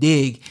States, can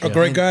dig. A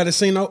great guy to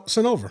send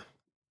over.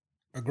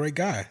 A great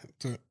guy.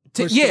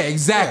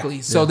 Exactly.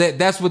 Yeah. So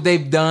that's what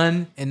they've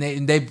done, and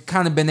they've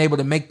kind of been able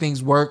to make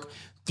things work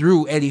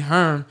through Eddie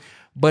Hearn.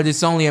 But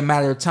it's only a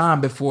matter of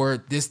time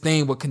before this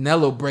thing with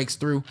Canelo breaks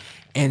through.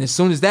 And as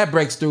soon as that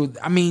breaks through,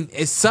 I mean,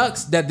 it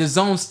sucks that the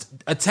DAZN's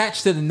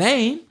attached to the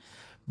name,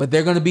 but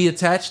they're going to be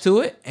attached to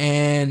it.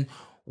 And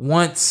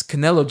once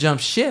Canelo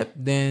jumps ship,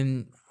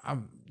 then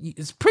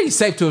it's pretty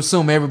safe to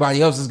assume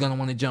everybody else is going to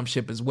want to jump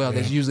ship as well.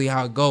 Yeah. That's usually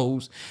how it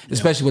goes,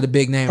 especially with a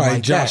big name Probably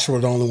like Joshua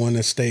the only one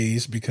that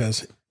stays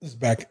because it's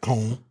back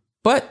home.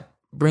 But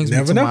brings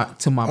me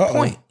to my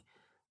point.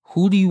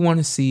 Who do you want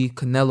to see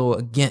Canelo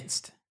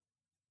against?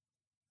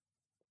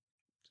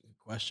 Good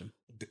question.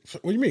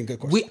 What do you mean? Good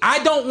question.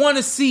 I don't want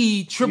to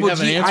see Triple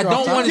G. I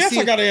don't want to see.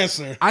 Yes, I got an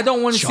answer. I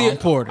don't want to see.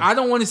 I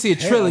don't want to see a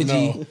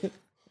trilogy. No.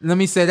 Let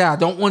me say that I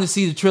don't want to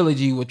see the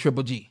trilogy with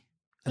Triple G.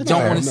 I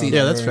don't want to see that.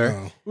 Yeah, that's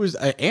fair.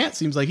 Ant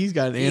seems like he's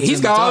got an answer.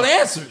 He's got all the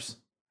answers.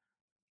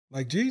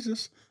 Like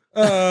Jesus.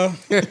 I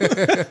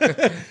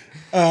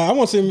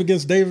want to see him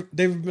against David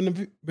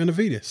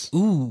Benavidez.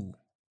 Ooh,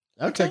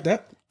 I'll take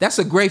that. That's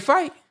a great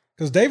fight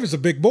because David's a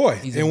big boy,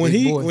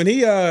 when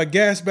he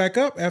gassed back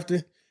up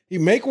after he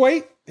make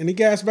weight and he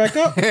gassed back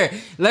up.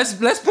 let's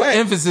put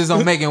emphasis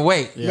on making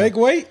weight. Yeah. Make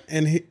weight,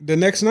 and the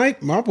next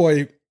night, my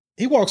boy,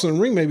 he walks in the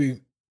ring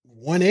maybe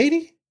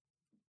 180.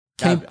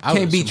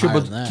 Can't beat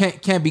Triple.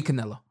 Can't beat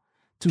Canelo.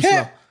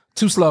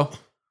 Too slow.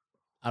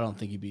 I don't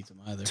think he beats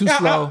him either. Too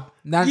slow.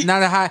 Not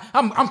a high.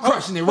 I'm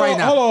crushing it right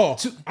now.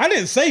 Hold on. I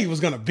didn't say he was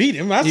gonna beat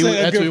him. I said that's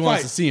a what he good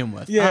wants fight. to see him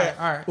with. Yeah.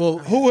 All right. Well,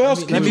 who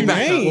else can you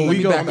name?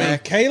 We go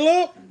back.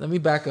 Caleb. Let me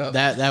back up.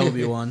 That would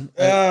be one.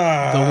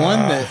 The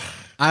one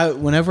that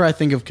whenever I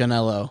think of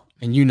Canelo,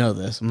 and you know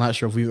this, I'm not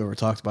sure if we've ever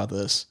talked about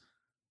this.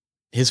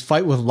 His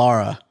fight with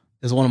Lara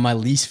is one of my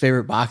least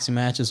favorite boxing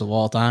matches of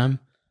all time.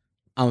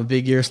 I'm a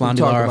big Yaroslandi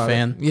Lara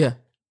fan. Yeah.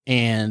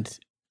 And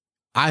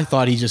I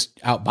thought he just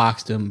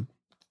outboxed him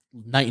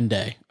night and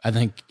day. I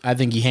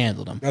think he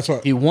handled him. That's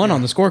what he won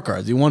on the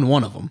scorecards. He won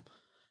one of them,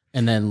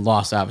 and then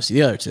lost obviously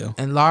the other two.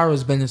 And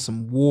Lara's been in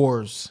some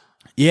wars.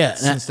 Yeah,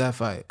 since that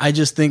fight. I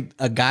just think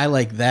a guy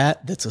like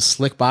that's a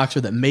slick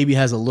boxer that maybe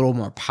has a little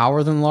more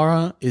power than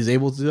Lara is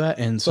able to do that.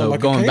 And so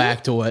like going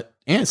back to what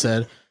Ant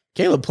said,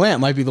 Caleb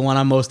Plant might be the one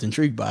I'm most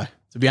intrigued by.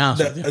 To be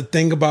honest with you, the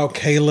thing about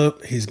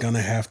Caleb, he's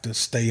gonna have to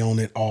stay on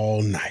it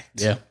all night.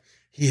 Yeah,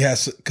 he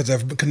has, because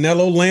if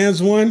Canelo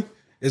lands one,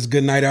 it's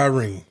good night,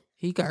 Irene.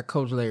 He got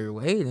Coach Larry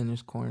Wade in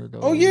his corner though.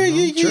 Oh yeah.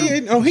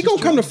 Oh, he's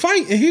gonna come to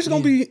fight, and he's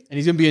gonna be, and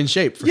he's gonna be in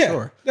shape for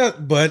sure.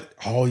 But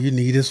all you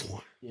need is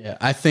one. Yeah,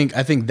 I think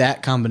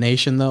that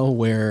combination though,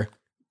 where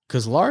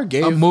because Lara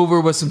gave a mover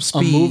with some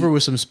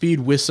speed,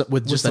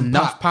 with just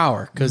enough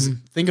power. Because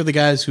think of the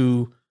guys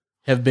who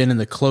have been in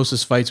the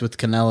closest fights with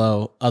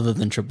Canelo other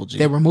than Triple G.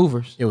 They were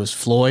movers. It was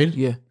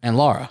Floyd and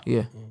Lara.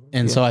 Yeah.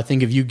 And so I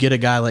think if you get a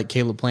guy like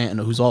Caleb Plant,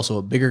 who's also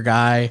a bigger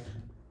guy,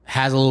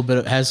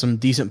 has some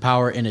decent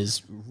power and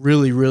is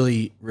really,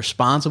 really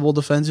responsible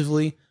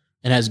defensively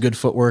and has good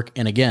footwork.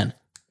 And again,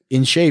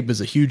 in shape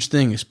is a huge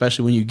thing,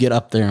 especially when you get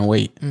up there and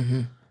weight.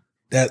 Mm-hmm.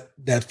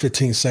 That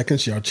 15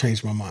 seconds, y'all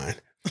changed my mind.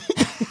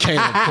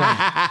 Caleb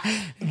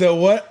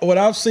Plant. What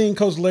I've seen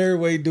Coach Larry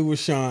Wade do with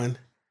Sean,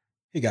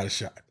 he got a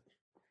shot.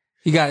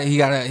 He got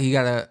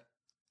a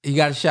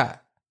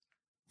shot.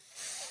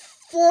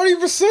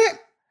 40%.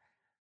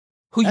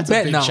 Who you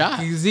betting on?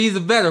 Shot. He's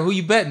a better. Who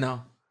you betting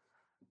on?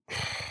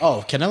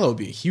 Oh, Canelo would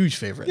be a huge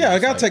favorite. Yeah, I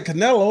got to take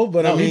Canelo,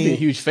 but he'd be a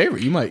huge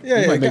favorite. You might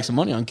make some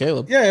money on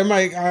Caleb. Yeah, it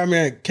might. I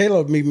mean,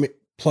 Caleb me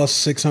plus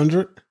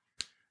 600.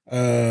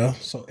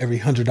 So every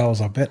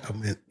 $100 I bet, I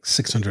make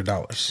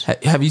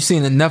 $600. Have you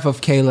seen enough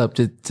of Caleb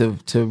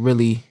to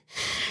really?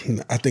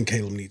 I think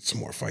Caleb needs some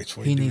more fights.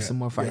 He needs some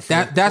more fights.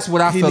 That's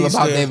what I feel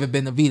about David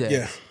Benavidez.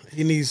 Yeah,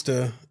 he needs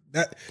to.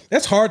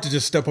 That's hard to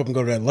just step up and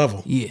go to that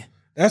level. Yeah,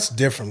 that's a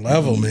different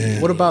level,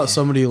 man. What about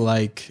somebody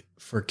like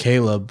for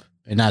Caleb,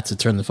 and not to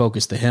turn the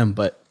focus to him,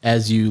 but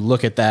as you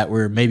look at that,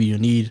 where maybe you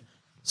need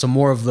some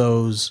more of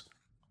those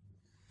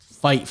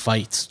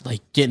fights,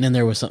 like getting in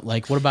there with something.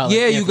 Like what about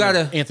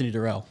Anthony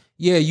Durrell?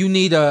 Yeah, you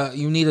need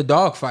a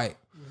dog fight.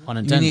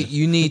 Unintended.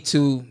 You need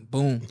to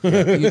boom.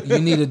 You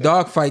need a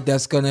dog fight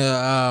that's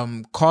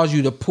gonna cause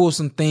you to pull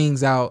some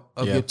things out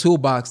of your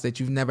toolbox that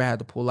you've never had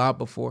to pull out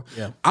before.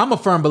 Yeah. I'm a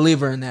firm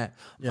believer in that.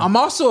 Yeah. I'm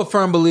also a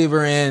firm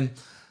believer in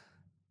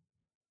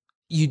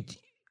you.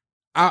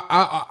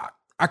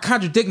 I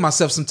contradict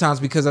myself sometimes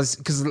because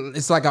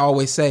it's like I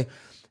always say,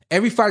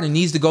 every fighter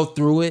needs to go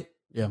through it.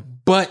 Yeah,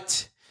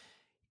 but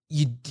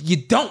you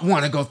don't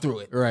want to go through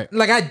it. Right.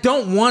 Like I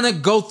don't want to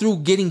go through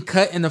getting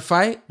cut in the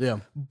fight. Yeah.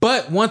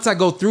 But once I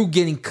go through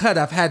getting cut,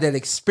 I've had that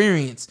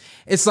experience.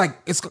 It's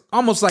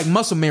almost like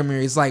muscle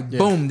memory. It's like,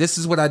 boom, this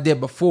is what I did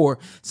before.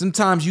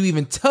 Sometimes you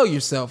even tell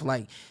yourself,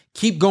 like,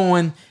 keep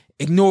going,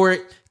 ignore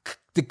it.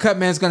 The cut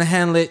man's going to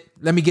handle it.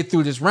 Let me get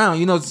through this round.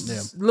 You know,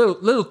 it's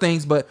little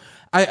things, but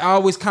I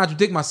always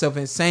contradict myself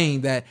in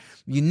saying that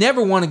you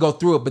never want to go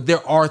through it, but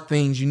there are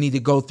things you need to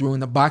go through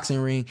in the boxing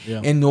ring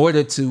in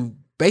order to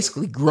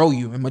basically grow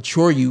you and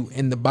mature you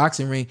in the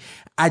boxing ring.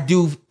 I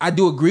do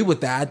agree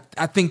with that.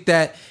 I think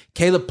that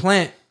Caleb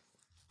Plant,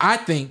 I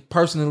think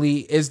personally,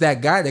 is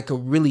that guy that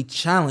could really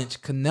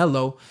challenge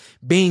Canelo,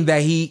 being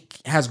that he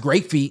has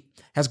great feet,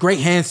 has great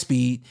hand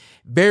speed,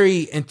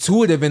 very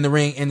intuitive in the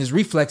ring, and his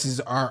reflexes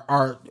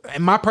are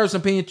in my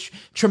personal opinion,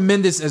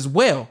 tremendous as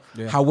well.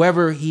 Yeah.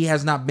 However, he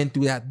has not been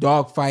through that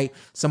dogfight,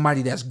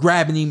 somebody that's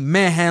grabbing him,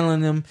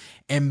 manhandling him,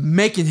 and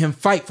making him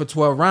fight for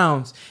 12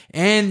 rounds.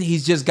 And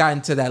he's just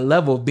gotten to that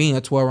level of being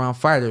a 12-round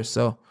fighter.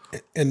 So,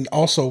 and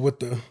also I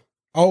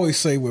always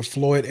say with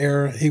Floyd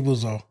era, he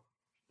was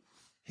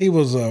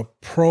a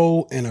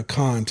pro and a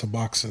con to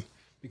boxing,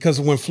 because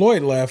when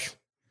Floyd left,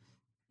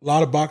 a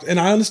lot of boxers, and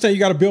I understand you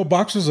got to build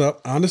boxers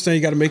up. I understand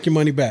you got to make your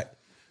money back.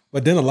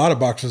 But then a lot of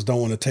boxers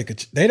don't want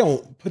to they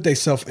don't put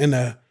themselves in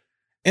a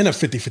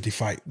 50-50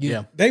 fight.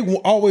 Yeah. They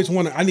always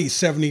want to, I need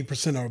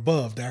 70% or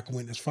above that I can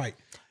win this fight.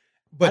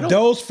 But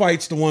those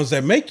fights, the ones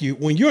that make you,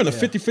 when you're in a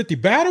 50-50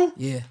 battle,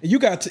 and you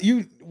got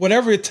to,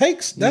 whatever it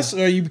takes, that's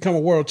where you become a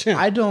world champ.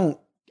 I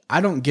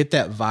don't get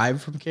that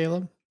vibe from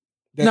Caleb.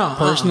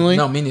 Personally,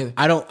 no, me neither.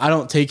 I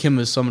don't take him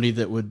as somebody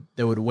that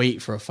would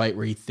wait for a fight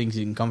where he thinks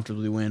he can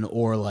comfortably win,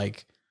 or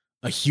like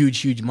a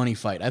huge money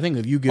fight. I think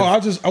if you give,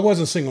 I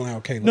wasn't singling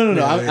out Caleb.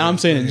 No. I'm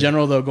saying in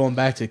general though, going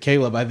back to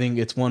Caleb, I think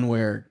it's one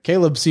where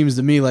Caleb seems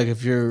to me like,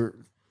 if you're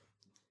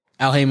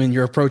Al Heyman,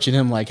 you're approaching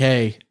him like,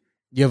 hey,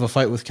 you have a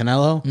fight with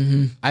Canelo.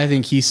 Mm-hmm. I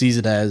think he sees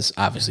it as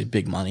obviously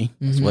big money.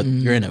 That's what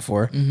you're in it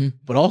for. Mm-hmm.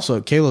 But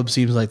also Caleb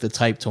seems like the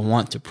type to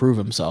want to prove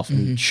himself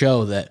and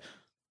show that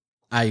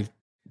I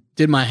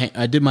did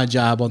my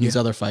job on these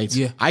other fights.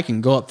 Yeah. I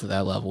can go up to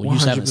that level. 100%. You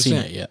just haven't seen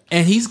it yet.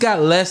 And he's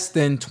got less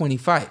than 20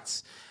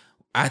 fights.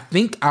 I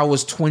think I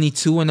was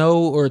 22-0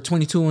 or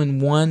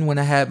 22-1 when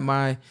I had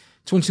my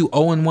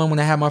 22-0-1 when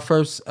I had my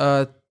first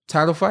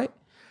title fight.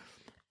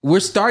 We're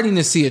starting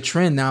to see a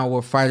trend now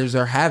where fighters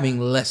are having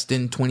less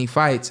than 20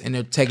 fights and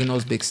they're taking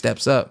those big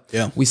steps up.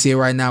 Yeah. We see it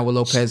right now with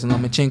Lopez and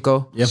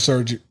Lomachenko. Yep.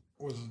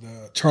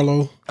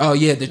 Charlo. Oh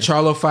yeah, the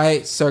Charlo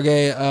fight,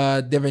 Sergey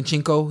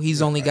Devenchenko.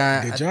 He's only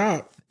got good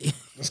job.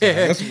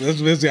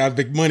 That's got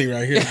big money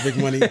right here.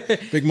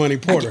 Big money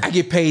Porter. I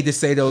get paid to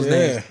say those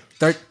names.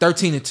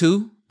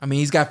 13-2. I mean,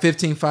 he's got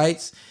 15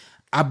 fights.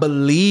 I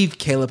believe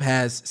Caleb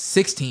has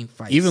 16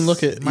 fights. Even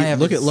look at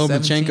Lomachenko.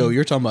 17.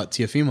 You're talking about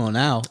Tiafimo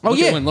now. Oh, look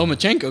at when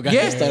Lomachenko got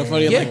his title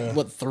fight. Like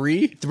what,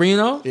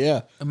 3-0?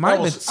 Yeah, it might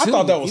have been 2. I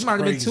thought that was he might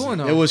have been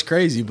 2-0. It was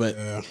crazy, but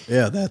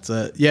that's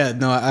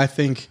no. I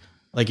think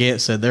like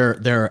Ant said,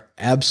 they're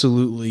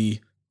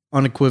absolutely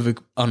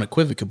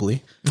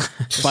unequivocally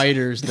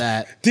fighters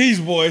that these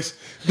boys,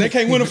 they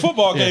can't win a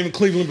football game in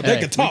Cleveland, but they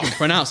can talk. We can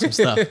pronounce some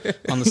stuff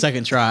on the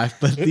second try.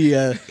 But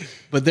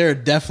but they're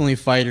definitely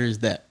fighters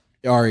that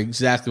are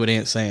exactly what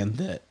Ant's saying,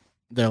 that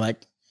they're like,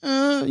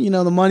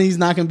 the money's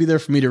not going to be there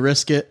for me to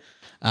risk it.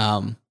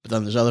 But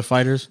then there's other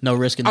fighters, no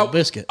risk and no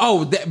biscuit.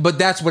 But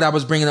that's what I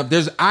was bringing up.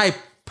 I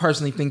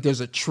personally think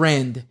there's a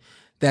trend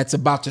that's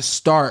about to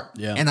start,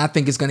 and I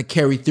think it's going to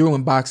carry through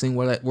in boxing,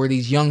 where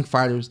these young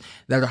fighters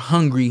that are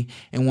hungry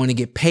and want to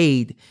get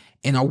paid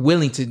and are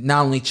willing to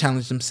not only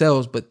challenge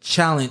themselves but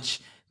challenge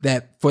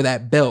that for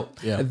that belt.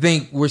 Yeah. I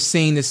think we're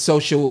seeing this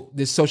social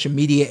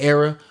media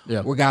era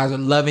where guys are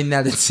loving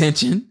that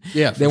attention.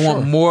 Yeah, they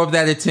want more of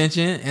that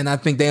attention, and I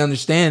think they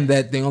understand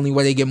that the only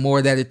way they get more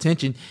of that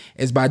attention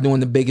is by doing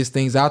the biggest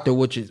things out there,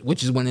 which is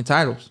winning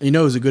titles.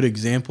 Is a good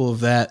example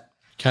of that,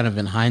 kind of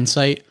in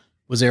hindsight,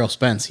 was Errol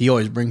Spence. He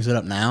always brings it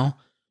up now.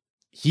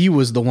 He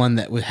was the one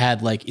that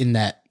had like in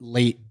that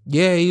late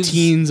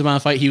teens amount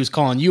of fight. He was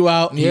calling you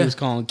out. He was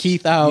calling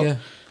Keith out.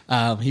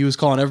 Yeah. He was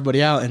calling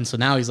everybody out. And so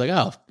now he's like,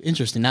 oh,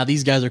 interesting. Now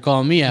these guys are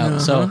calling me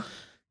out. So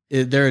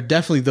there are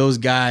definitely those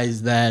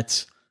guys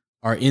that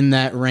are in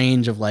that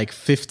range of like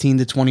 15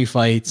 to 20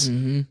 fights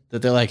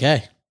that they're like,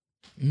 hey,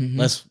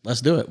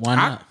 let's do it. Why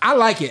not? I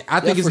like it. I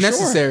think it's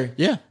necessary. Sure.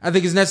 Yeah. I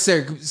think it's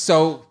necessary.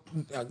 So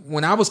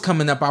when I was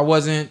coming up, I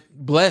wasn't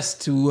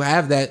blessed to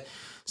have that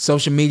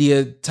social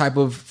media type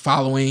of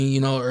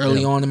following,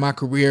 early on in my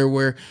career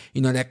where,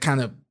 that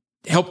kind of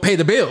helped pay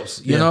the bills,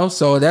 you know?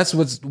 So that's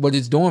what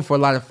it's doing for a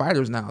lot of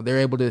fighters now. They're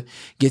able to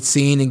get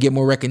seen and get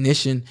more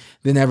recognition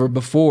than ever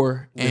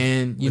before.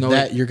 And,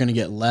 that you're going to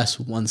get less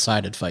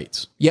one-sided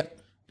fights. Yep.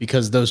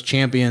 Because those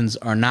champions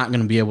are not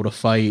going to be able to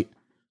fight,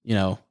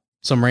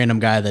 some random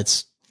guy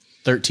that's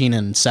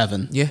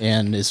 13-7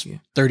 and is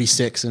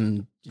 36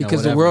 and because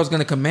whatever. The world's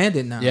going to command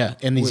it now. Yeah.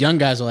 And these young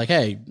guys are like,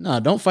 hey, no,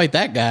 don't fight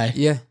that guy.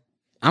 Yeah.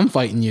 I'm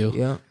fighting you.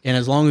 Yeah. And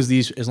as long as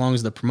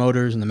the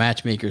promoters and the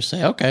matchmakers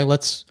say, okay,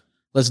 let's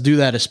do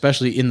that,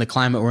 especially in the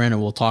climate we're in,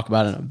 and we'll talk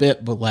about it in a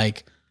bit. But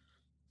like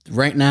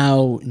right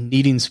now,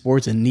 needing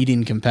sports and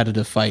needing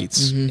competitive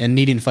fights and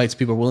needing fights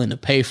people are willing to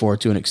pay for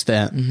to an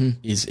extent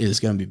is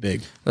going to be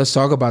big. Let's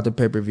talk about the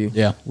pay-per-view.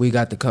 Yeah. We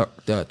got the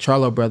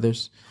Charlo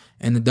brothers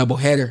and the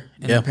doubleheader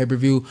and the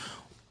pay-per-view.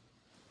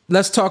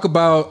 Let's talk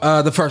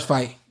about the first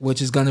fight,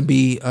 which is going to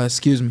be, I'm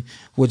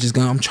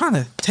trying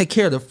to take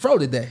care of the fro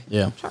today.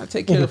 Yeah. I'm trying to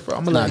take care of the fro.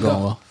 I'm going to let it go.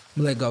 Well.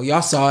 I'm going to let it go.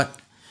 Y'all saw it.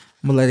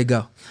 I'm going to let it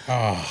go.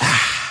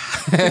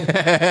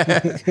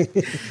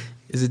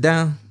 Is it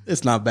down?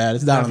 It's not bad.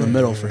 It's down in the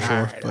middle for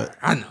sure. Right, but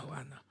I know.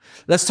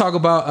 Let's talk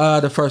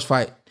about the first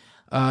fight.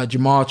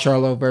 Jamal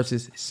Charlo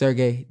versus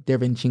Sergey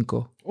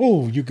Derevyanchenko.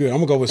 Oh, you good. I'm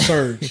going to go with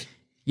Serge.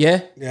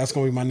 Yeah? Yeah, that's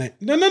going to be my name.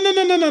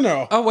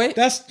 No. Oh, wait.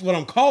 That's what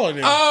I'm calling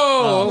him.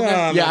 Oh,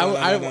 okay.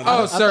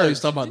 I Serge. thought he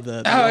was talking about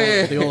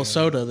the old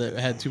soda that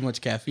had too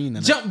much caffeine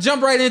in it.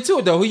 Jump right into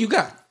it, though. Who you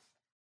got?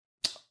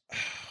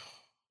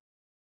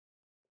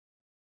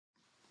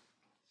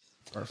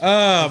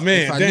 Oh,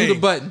 man. If I knew the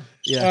button.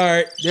 Yeah. All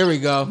right. There we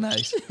go.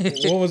 Nice.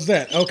 What was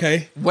that?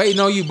 Okay. Waiting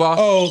on you, boss.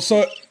 Oh,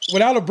 so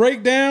without a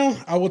breakdown,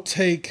 I'm going to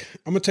take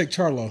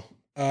Charlo.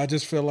 I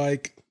just feel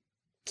like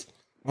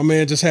my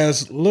man just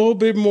has a little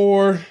bit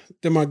more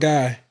than my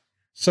guy,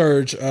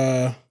 Serge.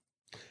 And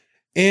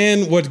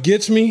what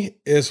gets me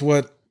is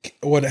what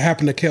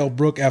happened to Kell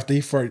Brook after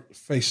he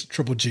faced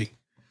Triple G.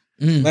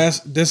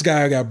 This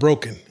guy got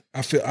broken.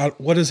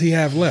 What does he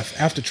have left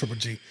after Triple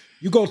G?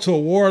 You go to a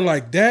war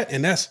like that,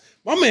 and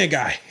my man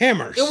got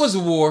hammers. It was a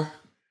war.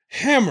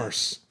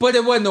 Hammers. But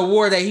it wasn't a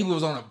war that he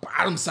was on the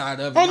bottom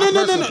side of. Oh,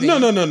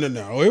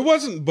 no. It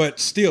wasn't, but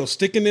still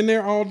sticking in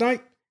there all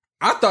night.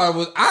 I thought it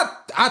was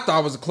I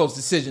thought it was a close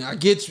decision. I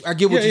get what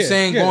you're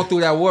saying going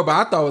through that war, but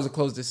I thought it was a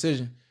close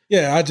decision.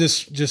 Yeah, I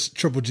just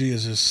Triple G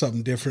is just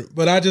something different.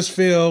 But I just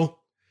feel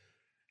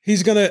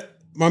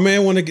my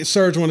man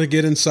Serge want to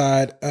get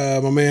inside.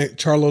 My man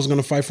Charlo's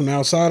gonna fight from the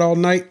outside all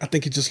night. I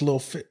think he's just a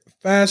little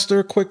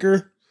faster,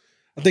 quicker.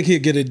 I think he'll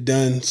get it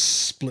done.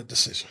 Split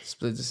decision.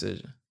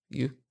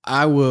 You?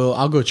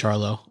 I'll go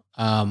Charlo.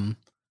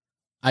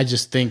 I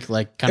just think it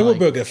will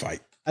be a good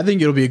fight. I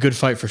think it'll be a good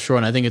fight for sure.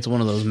 And I think it's one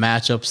of those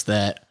matchups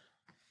that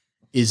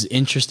is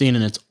interesting.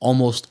 And it's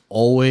almost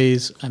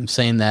always, I'm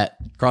saying that,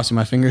 crossing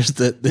my fingers,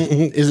 that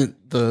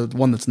isn't the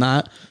one that's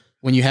not.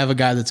 When you have a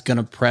guy that's going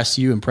to press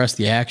you and press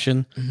the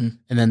action, and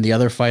then the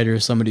other fighter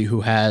is somebody who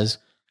has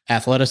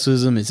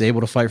athleticism, is able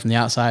to fight from the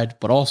outside.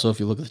 But also, if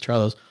you look at the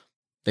Charlos,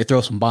 they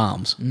throw some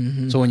bombs.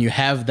 So when you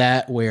have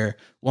that where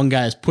one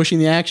guy is pushing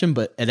the action,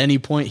 but at any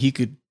point he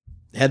could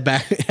head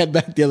back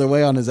the other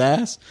way on his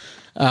ass.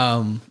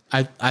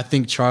 I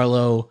think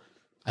Charlo,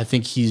 I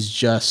think he's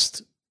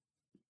just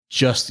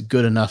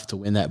good enough to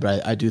win that,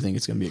 but I do think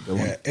it's going to be a good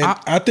one. And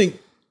I think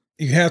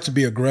you have to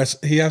be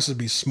aggressive. He has to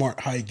be smart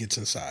how he gets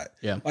inside.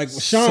 Yeah. Like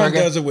Sean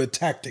does it with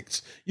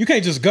tactics. You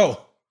can't just go.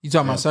 You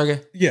talking about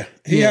Sergey? Yeah.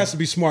 He has to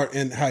be smart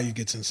in how he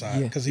gets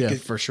inside.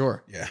 For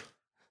sure. Yeah.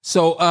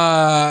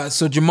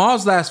 So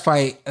Jamal's last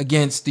fight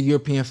against the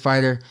European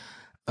fighter,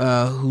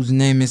 whose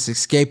name is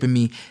escaping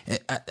me.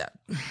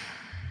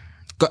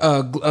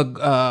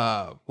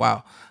 Wow.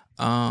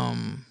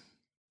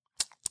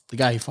 The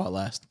guy he fought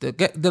last.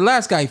 The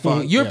last guy he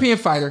fought, European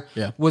fighter,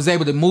 was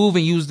able to move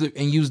and use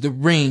the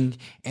ring.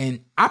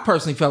 And I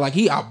personally felt like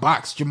he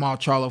outboxed Jamal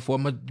Charlo for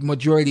a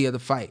majority of the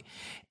fight.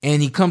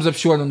 And he comes up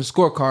short on the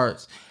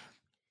scorecards.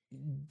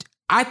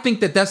 I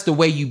think that's the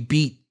way you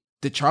beat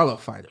the Charlo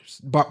fighters,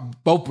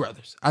 both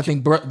brothers. I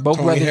think both Tony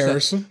brothers.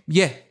 Harrison.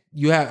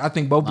 I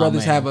think both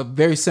brothers have a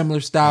very similar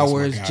style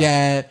where it's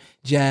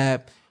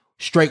jab,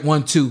 straight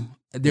 1-2.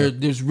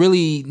 There's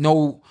really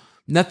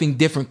nothing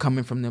different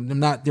coming from them.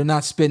 They're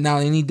not spitting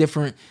out any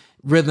different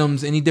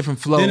rhythms, any different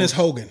flows. Dennis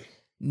Hogan.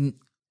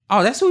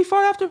 Oh, that's who he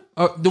fought after?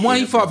 The one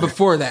he fought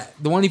before that.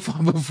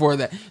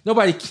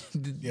 Nobody.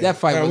 That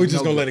fight. We're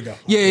just gonna let it go.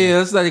 Yeah,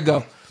 let's let it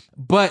go.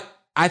 But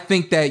I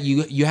think that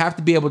you have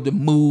to be able to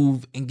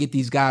move and get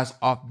these guys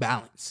off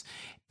balance.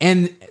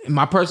 And in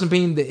my personal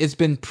opinion, it's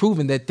been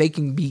proven that they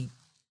can be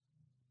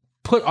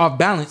put off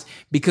balance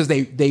because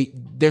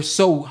they're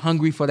so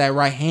hungry for that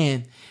right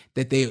hand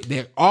that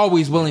they're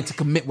always willing to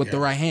commit with the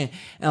right hand.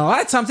 And a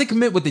lot of times they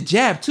commit with the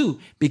jab too,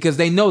 because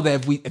they know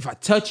that if I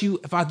touch you,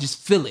 if I just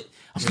feel it,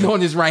 I'm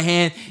throwing this right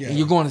hand, and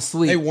you're going to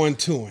sleep. They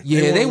 1-2.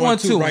 Yeah, they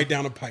 1-2 right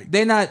down the pipe.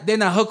 They're not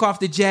hook off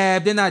the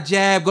jab. They're not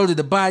jab, go to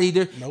the body.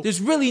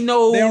 There's really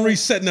no. They don't really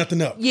set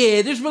nothing up.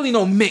 Yeah, there's really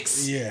no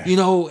mix. Yeah.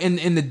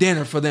 In the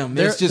dinner for them.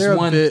 There's just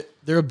one.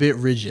 They're a bit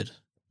rigid.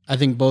 I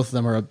think both of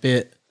them are a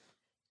bit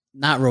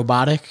not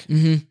robotic.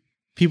 Mm-hmm.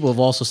 People have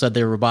also said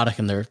they're robotic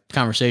in their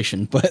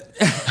conversation, but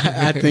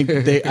I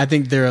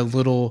think they're a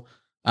little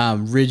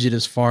rigid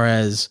as far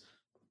as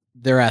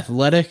they're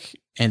athletic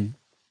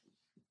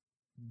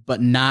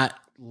but not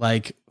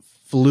like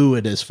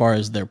fluid as far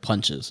as their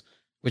punches,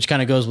 which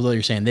kind of goes with what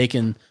you're saying.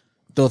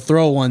 They'll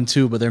throw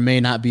 1-2, but there may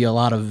not be a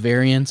lot of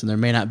variance and there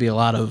may not be a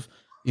lot of,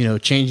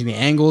 changing the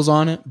angles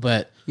on it.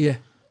 But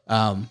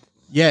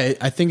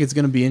I think it's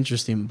going to be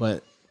interesting,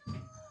 but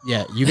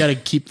yeah, you got to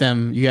keep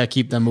them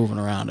moving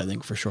around. I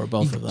think for sure.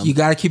 Both of them. You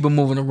got to keep them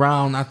moving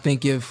around. I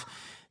think if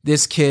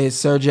this kid,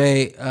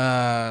 Sergey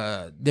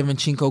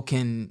Derevchenko,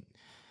 can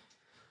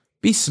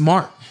be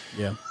smart.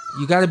 Yeah.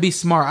 You got to be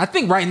smart. I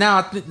think right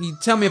now, you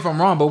tell me if I'm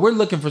wrong, but we're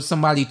looking for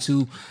somebody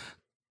to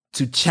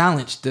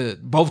challenge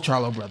both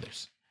Charlo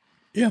brothers.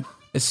 Yeah.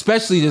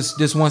 Especially this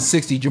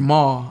 160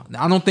 Jamal.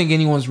 I don't think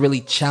anyone's really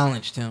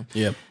challenged him.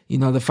 Yeah.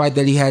 The fight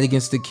that he had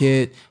against the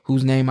kid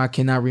whose name I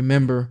cannot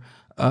remember.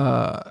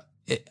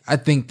 I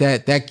think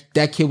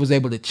that kid was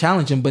able to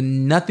challenge him, but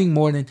nothing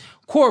more than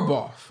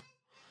Korbov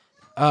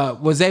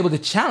was able to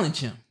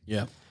challenge him.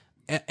 Yeah.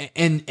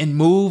 And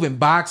move and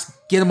box,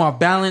 get him off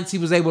balance. He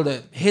was able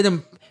to hit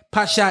him,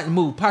 pot shot and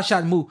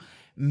move,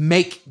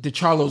 make the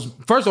Charlos,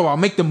 first of all,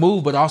 make them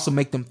move, but also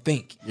make them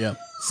think. Yeah.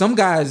 Some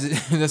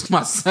guys, that's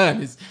my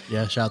son.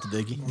 Shout out to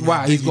Diggy.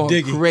 Wow, he's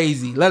going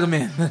crazy. Let him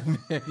in.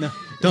 No,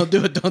 don't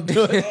do it.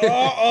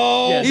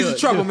 Uh-oh. Yeah, He's a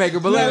troublemaker,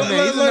 but let him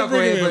in. He's a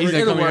knucklehead, but He's going to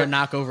it'll come here work. and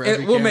knock over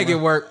every We'll make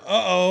camera. it work.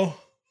 Uh-oh.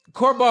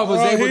 Korbov was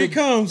able here to he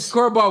comes.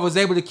 Korbov was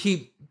able to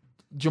keep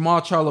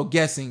Jamal Charlo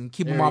guessing,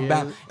 keep him off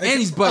balance. And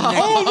he's butt naked.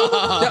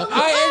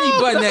 And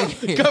he's butt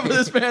naked. Cover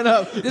this man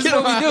up. This is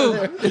what we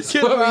do. Get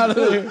him out of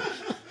there.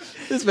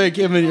 This man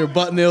came in here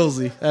butt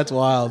nilsy. That's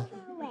wild.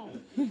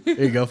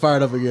 Here you go. Fire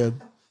it up again.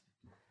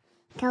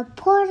 The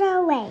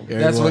Porter Way.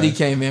 That's what he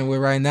came in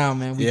with right now,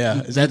 man.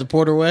 Is that the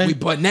Porter way? We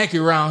butt naked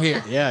around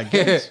here. Yeah, I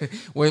guess.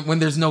 when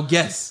there's no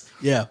guests.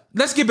 Yeah.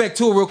 Let's get back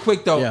to it real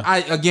quick, though. Yeah.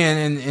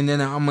 And then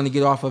I'm going to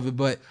get off of it.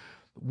 But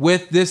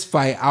with this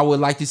fight, I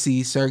would like to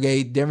see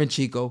Sergey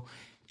Derevchenko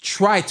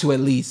try to at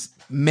least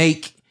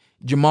make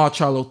Jamal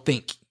Charlo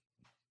think.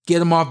 Get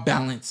him off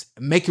balance.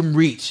 Make him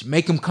reach.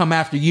 Make him come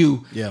after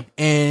you. Yeah.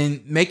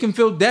 And make him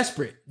feel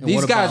desperate. And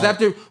These guys,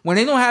 when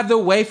they don't have their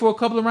way for a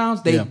couple of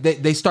rounds,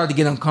 they start to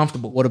get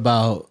uncomfortable. What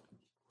about,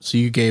 so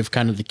you gave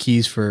kind of the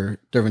keys for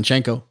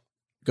Derevchenko.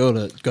 Go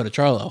to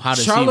Charlo. How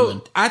does he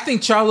win? I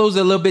think Charlo's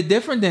a little bit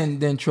different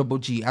than Triple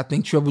G. I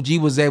think Triple G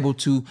was able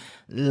to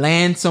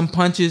land some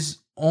punches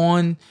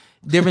on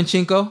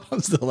Derevchenko. I'm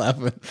still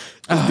laughing.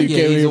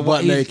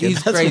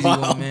 He's crazy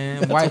one,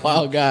 man. That's a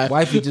wild guy.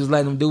 Wifey just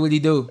let him do what he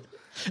do.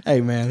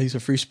 Hey man, he's a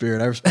free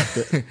spirit. I respect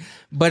it.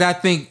 But I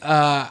think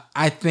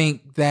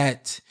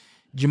that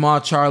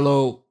Jamal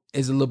Charlo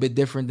is a little bit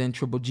different than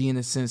Triple G in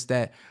the sense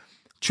that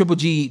Triple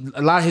G,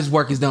 a lot of his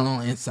work is done on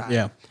the inside.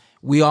 Yeah.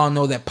 We all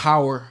know that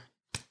power,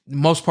 the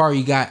most power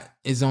you got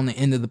is on the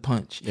end of the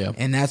punch. Yeah.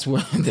 And that's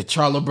where the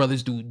Charlo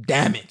brothers do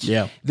damage.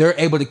 Yeah. They're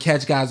able to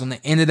catch guys on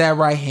the end of that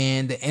right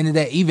hand, the end of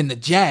that, even the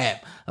jab,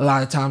 a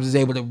lot of times is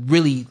able to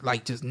really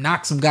just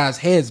knock some guys'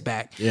 heads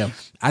back. Yeah.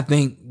 I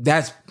think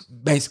that's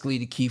basically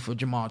the key for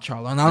Jamal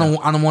Charlo. And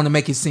I don't want to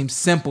make it seem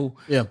simple.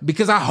 Yeah.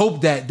 Because I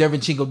hope that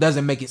Derevchenko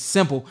doesn't make it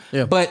simple.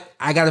 Yeah. But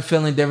I got a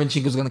feeling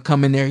Derevchenko's going to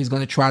come in there. He's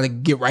going to try to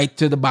get right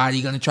to the body.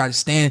 He's going to try to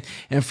stand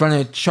in front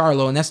of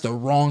Charlo, and that's the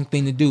wrong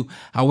thing to do.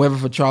 However,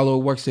 for Charlo,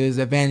 it works to his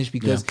advantage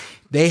because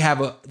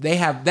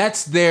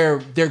that's their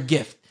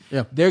gift.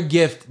 Yeah. Their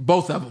gift,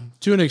 both of them.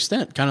 To an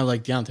extent, kind of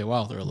like Deontay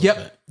Wilder a little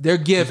bit. Their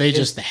gift. They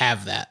just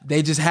have that.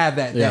 They just have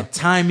that. Yeah. That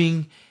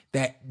timing,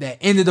 that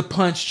end of the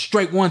punch,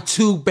 straight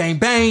 1-2, bang,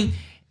 bang,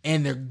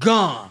 and they're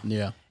gone.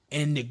 Yeah.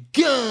 And they're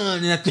gone.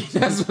 And I think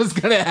that's what's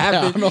going to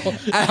happen.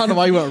 I don't know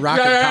why you went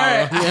rocket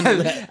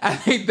power. I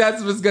think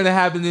that's what's going to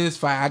happen in this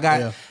fight.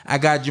 I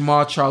got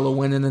Jamal Charlo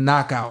winning the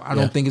knockout. I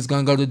don't think it's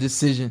going to go to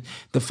decision.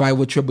 The fight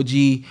with Triple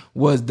G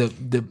was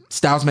the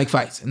styles make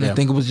fights. And I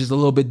think it was just a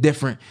little bit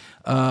different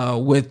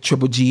with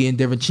Triple G and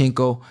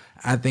Derevchenko.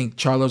 I think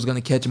Charlo's going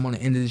to catch him on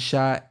the end of the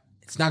shot.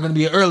 It's not going to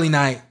be an early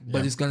night,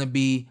 but it's going to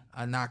be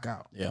a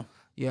knockout. Yeah.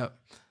 Yep.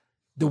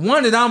 The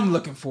one that I'm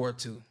looking forward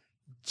to,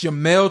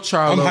 Jamel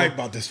Charlo. I'm hyped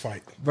about this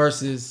fight.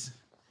 Versus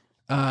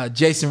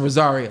Jason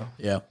Rosario.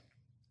 Yeah.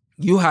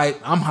 You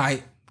hype. I'm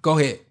hype. Go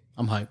ahead.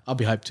 I'm hype. I'll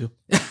be hyped too.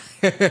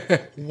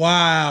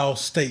 Wow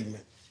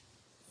statement.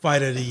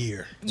 Fight of the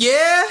year.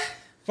 Yeah.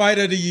 Fight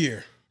of the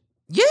year.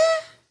 Yeah.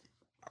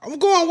 I'm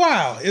going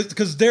wild. It's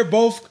because they're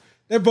both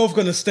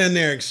going to stand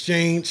there and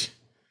exchange.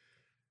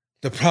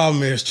 The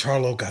problem is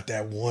Charlo got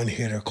that one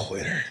hitter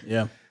quitter.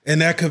 Yeah.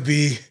 And that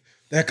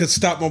could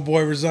stop my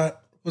boy Razat.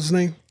 What's his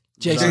name?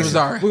 Jason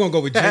Rosario. We're gonna go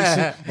with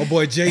Jason. My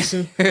boy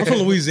Jason. I'm from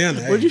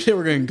Louisiana. What'd you say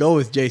we're gonna go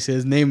with Jason?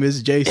 His name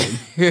is Jason.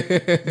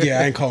 Yeah,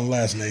 I ain't calling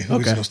last name. We're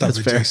just gonna stop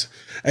with Jason.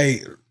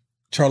 Hey,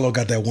 Charlo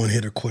got that one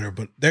hitter quitter,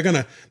 but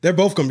they're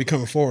both gonna be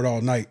coming forward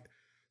all night.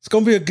 It's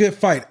gonna be a good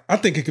fight. I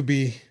think it could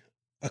be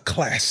a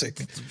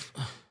classic.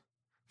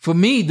 For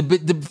me,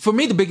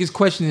 the biggest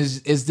question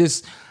is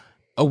this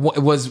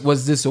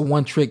was this a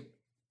one trick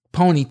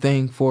pony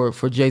thing for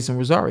Jason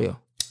Rosario?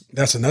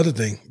 That's another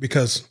thing,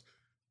 because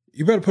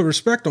you better put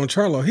respect on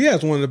Charlo. He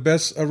has one of the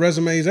best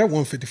resumes at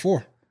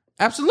 154.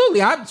 Absolutely.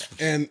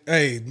 And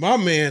hey, my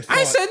man. I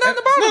ain't said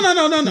nothing about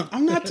him. No.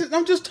 I'm not.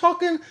 I'm just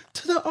talking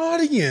to the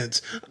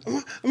audience.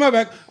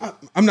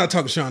 I'm not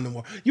talking Sean no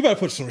more. You better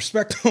put some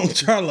respect on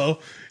Charlo.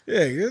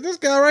 Yeah, this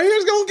guy right here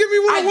is gonna give me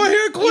one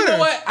here quitter. You know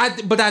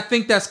what? But I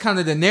think that's kind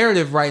of the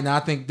narrative right now. I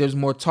think there's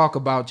more talk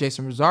about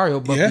Jason Rosario,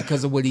 but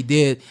because of what he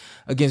did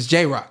against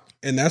J-Rock.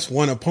 And that's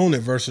one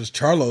opponent versus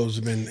Charlo's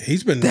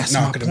he's been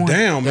knocking him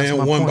down,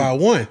 man, one by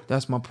one.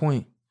 That's my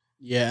point.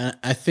 Yeah,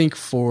 I think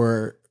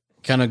for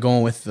kind of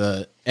going with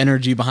the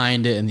energy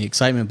behind it and the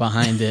excitement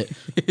behind it,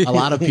 a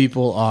lot of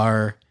people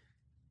are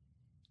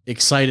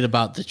excited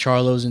about the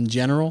Charlos in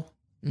general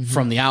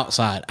from the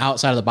outside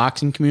of the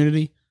boxing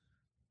community.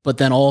 But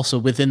then also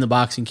within the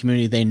boxing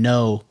community, they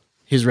know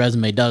his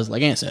resume does,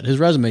 like Ant said, his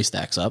resume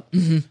stacks up.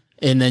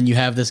 And then you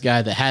have this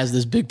guy that has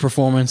this big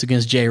performance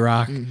against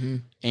J-Rock.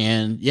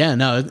 And yeah,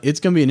 no, it's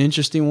going to be an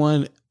interesting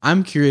one.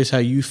 I'm curious how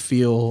you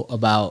feel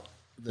about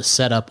the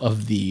setup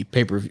of the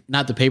pay-per-view,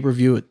 not the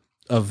pay-per-view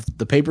of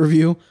the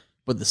pay-per-view,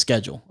 but the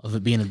schedule of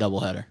it being a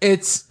doubleheader.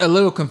 It's a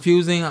little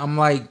confusing. I'm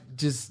like,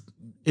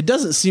 it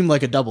doesn't seem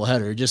like a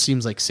doubleheader. It just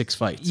seems like 6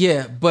 fights.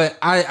 Yeah, but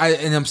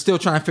I'm still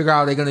trying to figure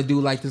out, are they going to do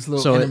like this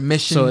little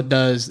intermission so it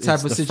does,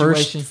 type of the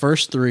situation?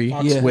 First three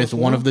with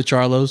one of the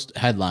Charlos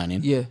headlining.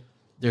 Yeah.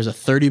 There's a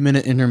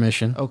 30-minute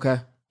intermission. Okay.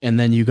 And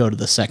then you go to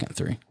the second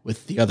three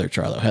with the other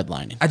Charlo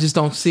headlining. I just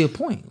don't see a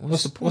point.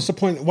 What's the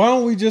point? Why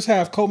don't we just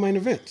have co-main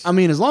events? I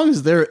mean, as long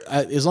as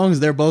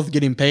they're both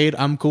getting paid,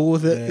 I'm cool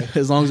with it.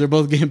 Yeah. As long as they're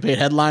both getting paid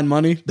headline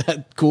money,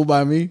 that's cool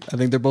by me. I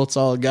think they're both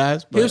solid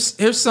guys. But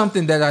here's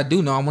something that I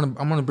do know. I'm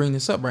gonna bring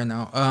this up right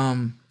now.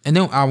 And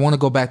then I want to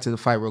go back to the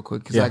fight real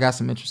quick because I got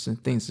some interesting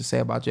things to say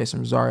about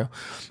Jason Rosario.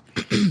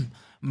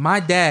 My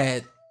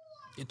dad.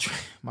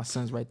 My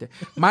son's right there.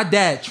 My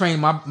dad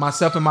trained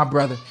myself and my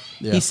brother.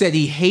 Yeah. He said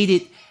he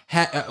hated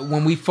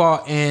when we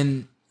fought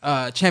in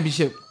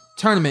championship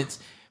tournaments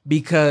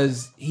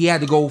because he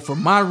had to go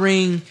from my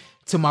ring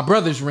to my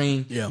brother's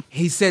ring. Yeah.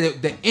 He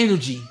said the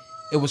energy,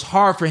 it was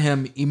hard for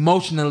him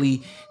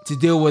emotionally to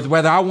deal with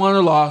whether I won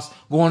or lost,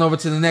 going over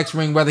to the next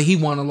ring, whether he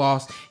won or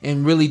lost,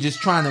 and really just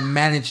trying to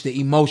manage the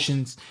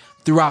emotions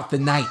throughout the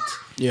night.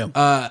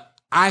 Yeah.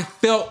 I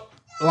felt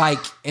like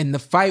in the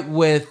fight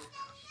with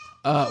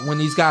when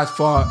these guys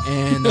fought,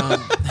 and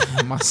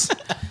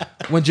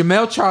when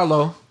Jamel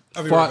Charlo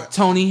fought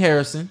Tony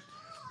Harrison,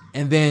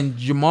 and then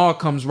Jamal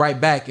comes right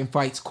back and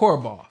fights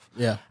Korobov.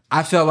 Yeah,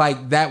 I felt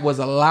like that was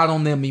a lot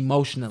on them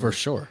emotionally. For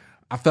sure.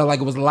 I felt like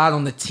it was a lot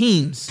on the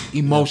teams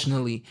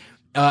emotionally.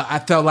 I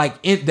felt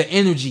like the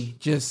energy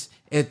just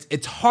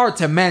it's hard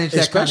to manage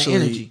that kind of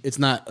energy. It's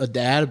not a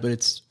dad, but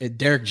it's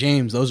Derek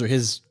James. Those are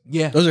his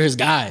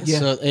guys. Yeah.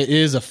 So it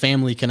is a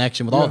family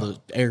connection with all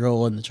the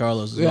Errol and the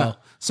Charlos as well.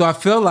 So I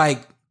feel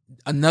like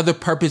another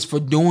purpose for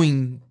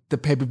doing the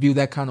pay-per-view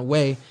that kind of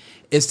way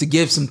is to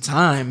give some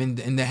time and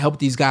to help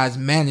these guys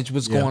manage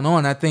what's going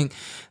on. I think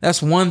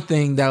that's one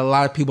thing that a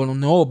lot of people don't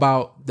know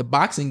about the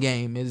boxing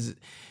game is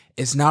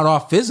it's not all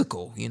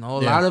physical. You know,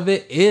 a lot of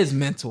it is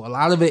mental. A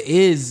lot of it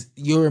is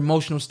your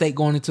emotional state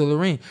going into the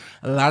ring.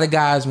 A lot of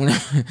guys,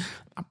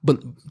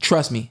 but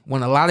trust me,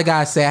 when a lot of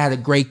guys say I had a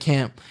great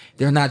camp,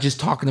 they're not just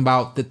talking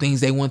about the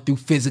things they went through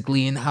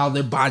physically and how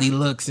their body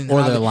looks and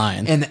or they're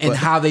lying and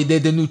how they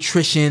did the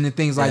nutrition and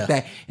things like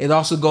that. It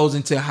also goes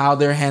into how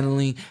they're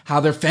handling,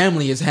 how their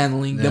family is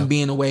handling them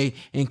being away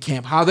in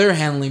camp, how they're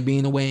handling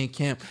being away in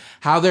camp,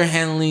 how they're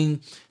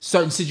handling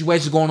certain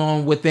situations going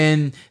on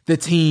within the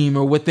team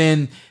or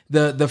within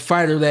the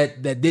fighter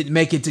that didn't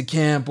make it to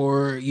camp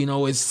or, you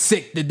know, is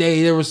sick the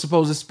day they were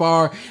supposed to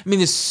spar. I mean,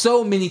 there's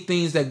so many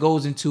things that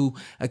goes into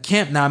a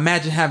camp. Now,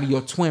 imagine having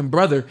your twin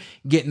brother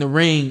get in the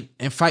ring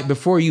and fight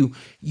before you.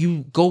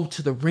 You go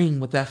to the ring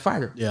with that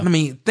fighter. Yeah. I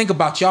mean, think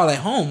about y'all at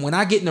home. When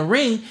I get in the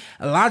ring,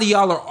 a lot of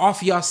y'all are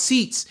off y'all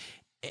seats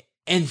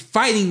and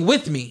fighting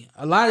with me.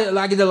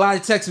 I get a lot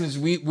of text messages.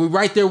 We're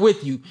right there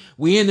with you.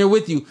 We in there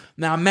with you.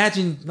 Now,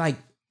 imagine like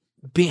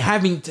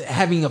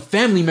having a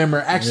family member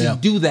actually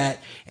do that,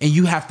 and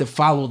you have to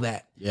follow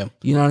that. Yeah,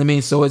 you know what I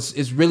mean. So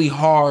it's really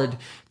hard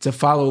to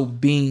follow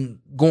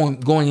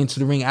going into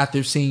the ring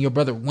after seeing your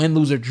brother win,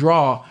 lose, or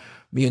draw.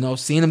 You know,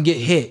 seeing him get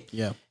hit.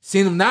 Yeah,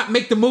 seeing him not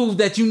make the move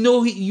that you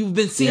know you've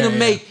been seeing him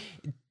make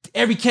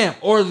every camp,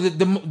 or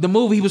the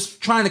move he was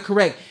trying to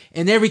correct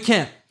in every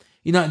camp.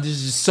 You know,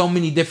 there's just so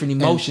many different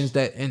emotions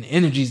and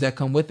energies that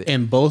come with it.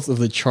 And both of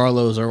the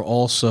Charlos are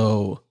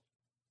also.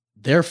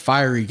 They're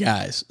fiery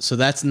guys, so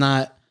that's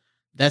not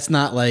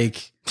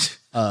like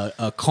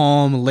a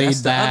calm,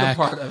 laid back.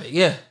 The other part of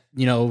it,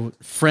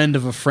 friend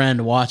of a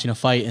friend watching a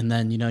fight, and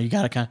then, you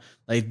got to kind of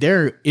like,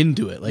 they're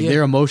into it. Like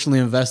they're emotionally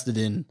invested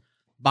in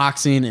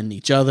boxing and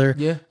each other.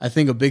 Yeah. I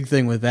think a big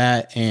thing with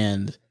that,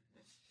 and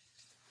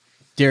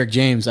Derek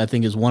James, I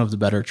think, is one of the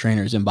better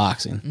trainers in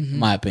boxing, in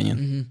my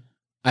opinion.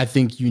 I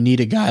think you need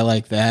a guy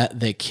like that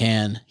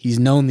he's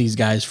known these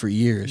guys for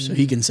years, so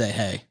he can say,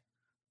 hey,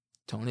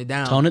 tone it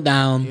down. Tone it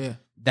down. Yeah.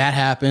 That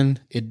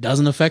happened. It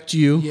doesn't affect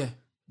you. Yeah.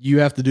 You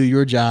have to do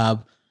your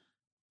job.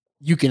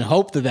 You can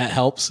hope that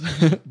helps.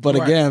 But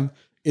again,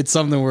 it's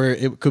something where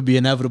it could be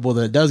inevitable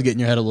that it does get in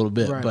your head a little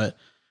bit. Right. But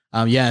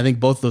I think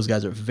both of those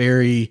guys are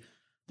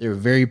they're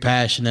very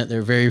passionate.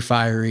 They're very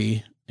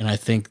fiery. And I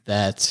think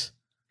that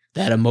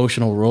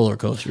emotional roller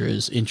coaster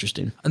is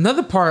interesting.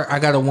 Another part I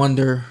got to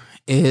wonder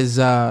is,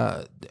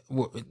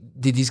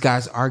 did these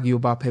guys argue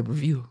about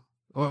pay-per-view?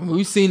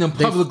 We've seen them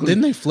publicly.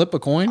 Didn't they flip a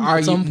coin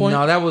at some point?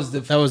 No, that was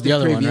the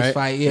other one, right?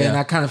 fight. Yeah, and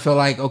I kind of feel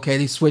like, okay,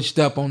 they switched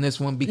up on this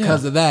one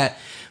because of that.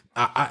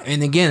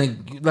 And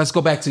again, let's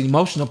go back to the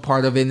emotional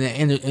part of it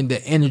and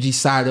the energy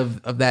side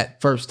of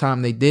that first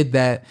time they did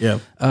that. Yeah.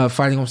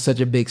 Fighting on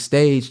such a big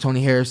stage,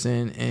 Tony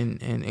Harrison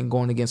and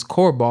going against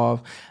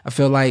Korbov. I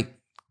feel like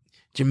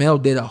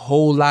Jamel did a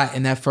whole lot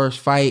in that first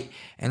fight,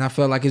 and I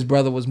felt like his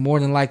brother was more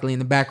than likely in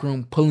the back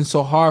room pulling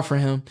so hard for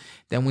him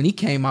that when he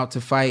came out to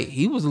fight,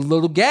 he was a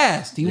little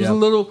gassed. He was a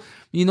little,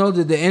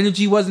 the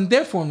energy wasn't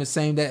there for him the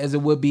same as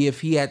it would be if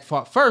he had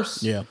fought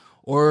first. Yeah.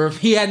 Or if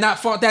he had not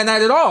fought that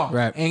night at all.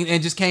 Right.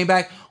 And just came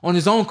back on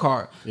his own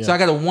card. Yeah. So I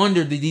got to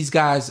wonder, did these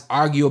guys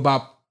argue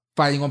about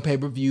fighting on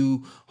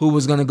pay-per-view, who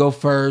was going to go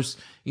first,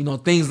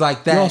 things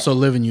like that. You also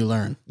live and you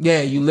learn.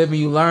 Yeah, you live and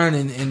you learn,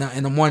 and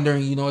I'm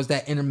wondering, is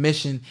that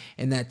intermission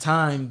in that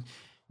time,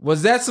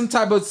 was that some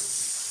type of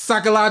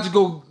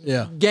psychological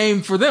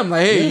game for them?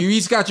 Like, hey, you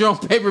each got your own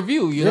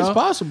pay-per-view, It's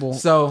possible.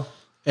 So,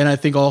 and I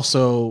think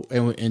also,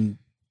 and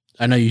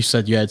I know you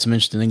said you had some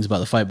interesting things about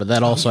the fight, but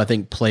that also, I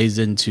think, plays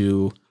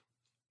into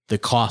the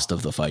cost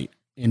of the fight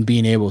and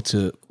being able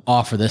to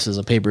offer this as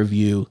a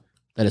pay-per-view,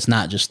 that it's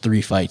not just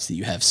 3 fights, that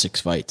you have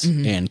 6 fights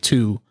and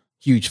 2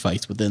 huge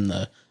fights within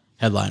the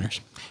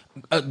headliners.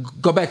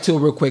 Go back to it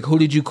real quick. Who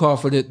did you call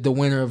for the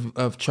winner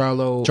of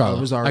Charlo?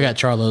 Rosario? I got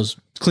Charlo's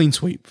clean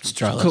sweep.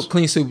 Charlo's.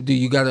 Clean sweep. Do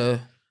you got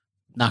a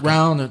Knockout.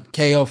 round or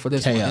KO for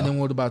this KO. one? And then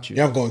what about you?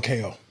 Yeah, I'm going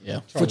KO.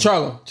 Yeah. For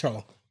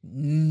Charlo.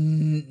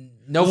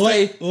 No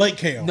faith. Late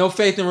KO. No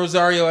faith in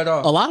Rosario at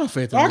all. A lot of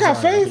faith. In I got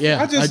Rosario. faith.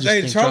 Yeah. I just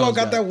think Charlo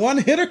got that one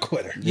hitter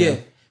quitter. Yeah.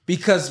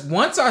 Because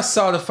once I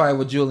saw the fight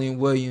with Julian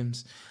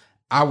Williams,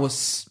 I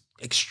was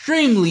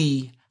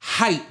extremely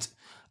hyped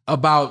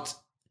about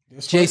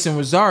Jason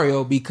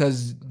Rosario,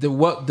 because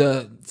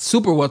the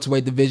super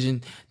welterweight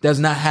division does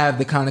not have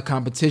the kind of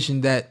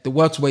competition that the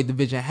welterweight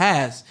division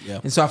has. Yeah.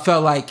 And so I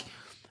felt like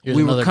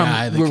we were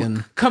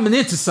coming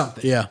into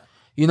something. Yeah.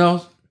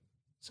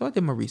 So I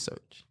did my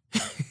research.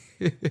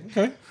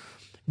 Okay.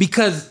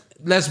 Because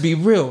let's be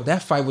real,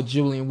 that fight with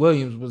Julian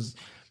Williams was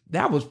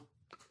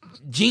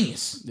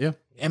genius. Yeah.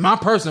 In my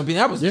personal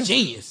opinion, that was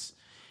genius.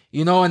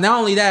 And not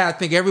only that, I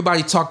think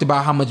everybody talked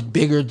about how much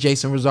bigger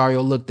Jason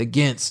Rosario looked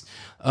against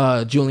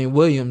Julian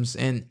Williams,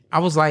 and I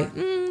was like,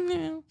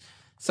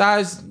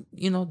 size,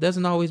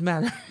 doesn't always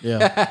matter.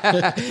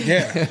 Yeah.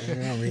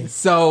 Yeah.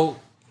 So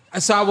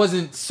I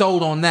wasn't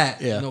sold on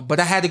that. Yeah. But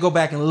I had to go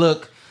back and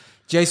look.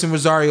 Jason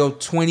Rosario,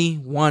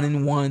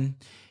 21-1.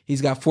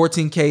 He's got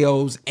 14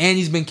 KOs, and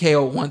he's been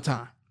KO'd 1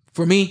 time.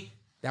 For me,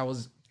 that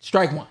was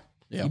strike 1.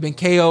 Yeah. You've been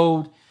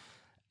KO'd.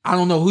 I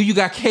don't know who you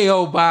got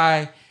KO'd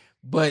by,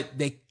 but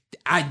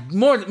I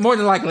more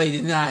than likely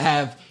did not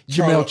have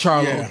Jamel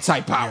Charlo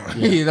type power.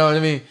 Yeah. You know what I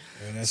mean?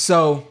 Yeah,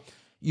 so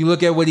you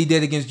look at what he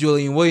did against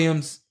Julian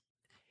Williams.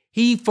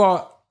 He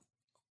fought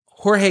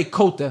Jorge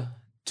Cota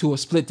to a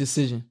split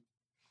decision.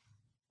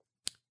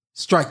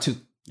 Strike 2.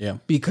 Yeah.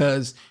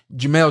 Because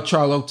Jamel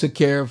Charlo took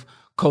care of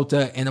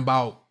Cota in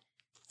about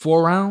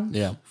 4 rounds.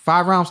 Yeah.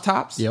 5 rounds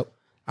tops. Yep.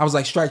 I was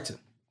like, strike 2.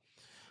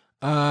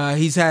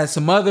 He's had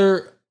some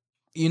other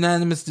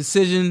unanimous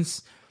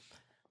decisions,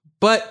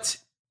 but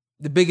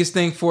the biggest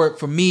thing for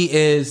me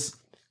is,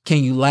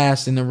 can you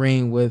last in the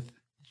ring with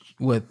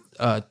Jamel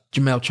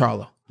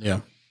Charlo?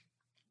 Yeah.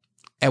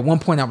 At one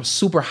point, I was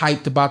super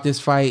hyped about this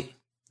fight.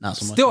 Not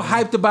so much. Still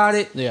hyped about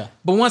it. Yeah.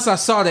 But once I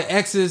saw the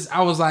X's,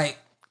 I was like,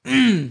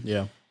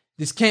 yeah.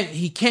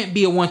 He can't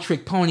be a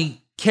one-trick pony.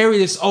 Carry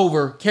this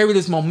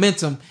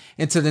momentum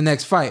into the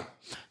next fight.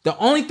 The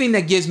only thing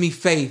that gives me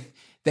faith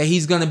that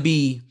he's going to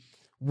be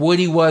what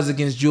he was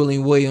against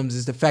Julian Williams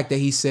is the fact that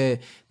he said,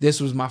 this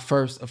was my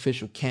first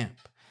official camp.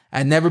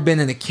 I'd never been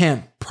in a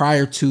camp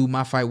prior to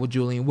my fight with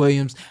Julian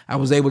Williams. I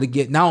was able to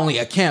get not only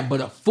a camp,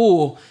 but a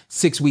full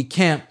 6-week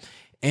camp.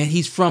 And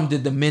he's from the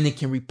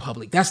Dominican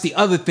Republic. That's the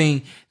other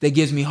thing that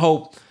gives me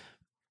hope.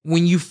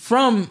 When you're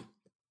from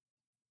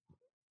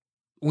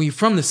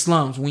the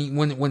slums,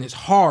 when it's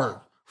hard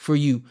for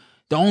you,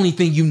 the only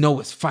thing you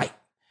know is fight.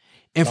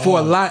 And for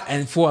a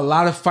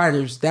lot of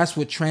fighters, that's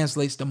what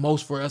translates the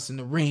most for us in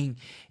the ring,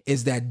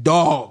 is that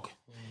dog,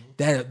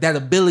 that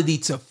ability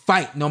to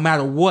fight no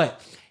matter what.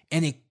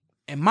 And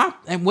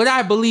And what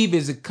I believe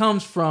is it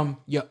comes from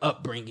your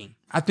upbringing.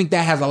 I think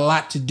that has a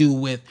lot to do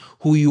with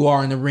who you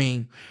are in the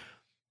ring.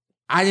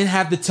 I didn't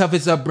have the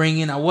toughest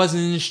upbringing. I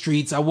wasn't in the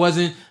streets. I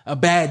wasn't a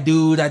bad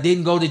dude. I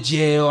didn't go to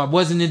jail. I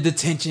wasn't in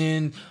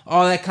detention,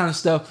 all that kind of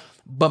stuff.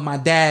 But my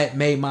dad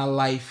made my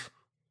life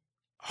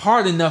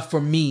hard enough for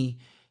me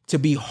to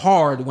be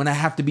hard when I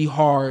have to be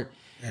hard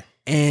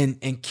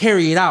and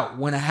carry it out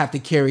when I have to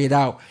carry it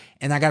out.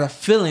 And I got a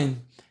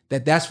feeling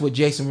that that's what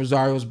Jason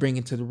Rosario is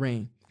bringing to the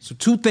ring. So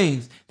 2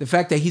 things. The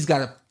fact that he's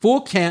got a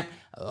full camp,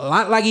 a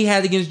lot like he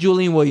had against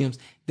Julian Williams,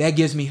 that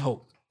gives me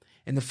hope.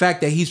 And the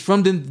fact that he's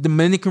from the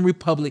Dominican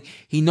Republic,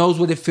 he knows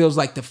what it feels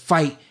like to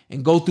fight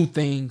and go through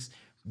things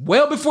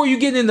well before you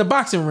get in the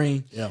boxing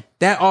ring. Yeah.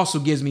 That also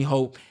gives me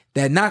hope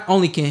that not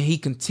only can he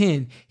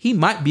contend, he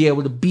might be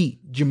able to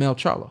beat Jermell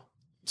Charlo.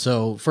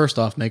 So first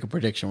off, make a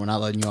prediction. We're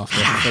not letting you off for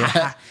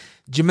that.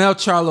 Jermell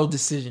Charlo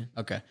decision.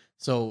 Okay.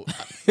 So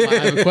I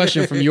have a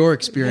question from your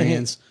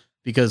experience,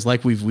 because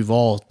like we've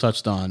all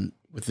touched on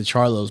with the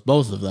Charlos,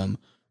 both of them,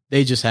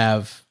 they just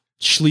have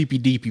sleepy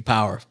deepy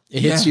power.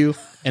 It hits you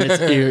and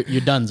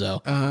you're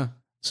donezo. Uh-huh.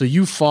 So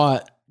you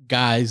fought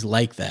guys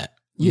like that.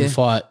 You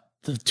fought,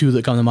 the 2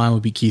 that come to mind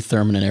would be Keith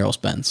Thurman and Errol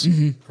Spence,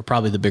 are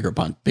probably the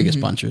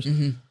biggest punchers.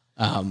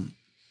 Mm-hmm.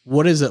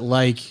 What is it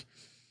like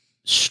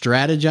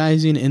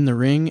strategizing in the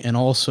ring? And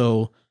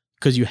also,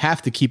 because you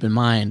have to keep in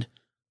mind,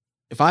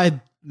 if I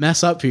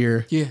mess up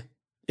here,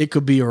 it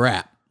could be a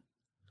wrap.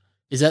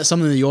 Is that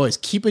something that you always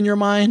keep in your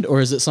mind,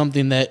 or is it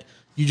something that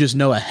you just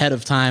know ahead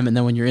of time, and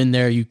then when you're in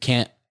there, you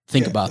can't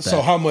think about that?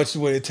 So how much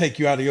would it take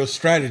you out of your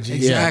strategy?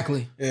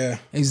 Exactly. Yeah.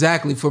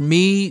 Exactly. For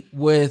me,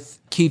 with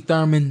Keith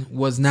Thurman,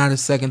 was not a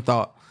second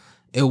thought.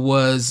 It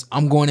was,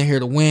 I'm going in here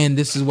to win.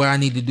 This is what I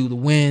need to do to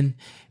win.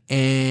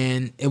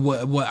 And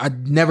I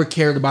never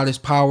cared about his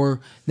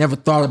power, never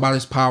thought about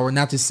his power.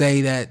 Not to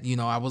say that,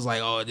 I was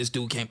like, oh, this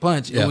dude can't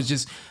punch. It was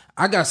just,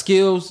 I got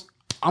skills.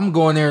 I'm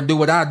going there and do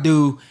what I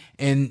do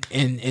and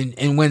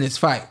win this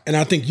fight. And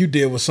I think you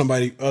did what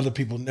other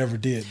people never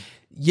did.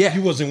 Yeah.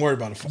 You wasn't worried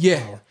about the power.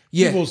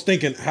 Yeah. People was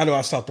thinking, how do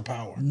I stop the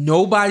power?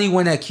 Nobody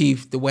went at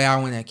Keith the way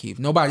I went at Keith.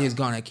 Nobody has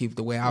gone at Keith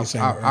the way I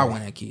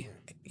went at Keith.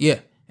 Yeah.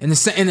 And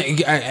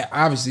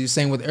obviously the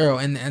same with Earl.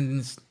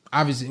 And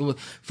obviously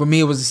for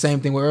me, it was the same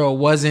thing with Earl. It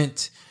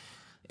wasn't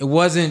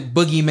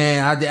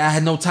boogeyman. I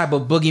had no type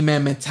of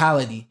boogeyman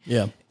mentality.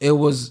 Yeah. It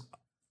was,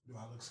 do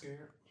I look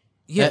scared?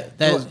 Yeah.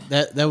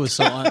 That was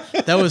so Oh,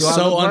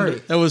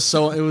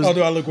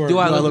 do I look worried? Do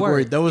I look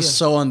worried? That was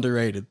so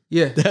underrated.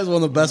 Yeah. That's one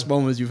of the best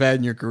moments you've had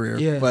in your career.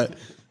 Yeah. But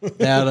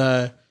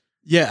that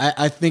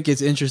I think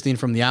it's interesting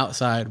from the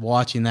outside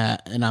watching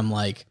that, and I'm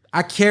like,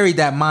 I carried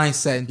that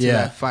mindset into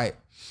that fight.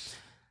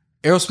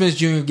 Errol Spence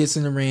Jr. gets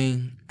in the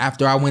ring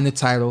after I win the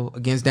title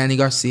against Danny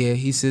Garcia.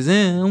 He says,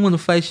 I want to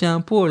fight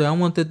Sean Porter. I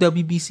want the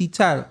WBC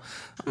title.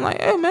 I'm like,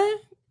 hey, man,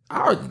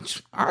 I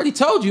already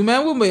told you,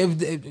 man.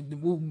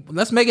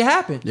 Let's make it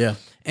happen. Yeah.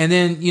 And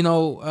then,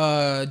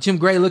 Jim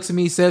Gray looks at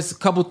me, says a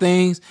couple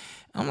things.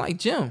 I'm like,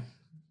 Jim,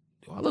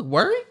 do I look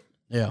worried?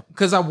 Yeah.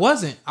 Because I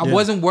wasn't. I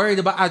wasn't worried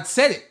about, I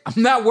said it.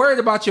 I'm not worried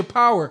about your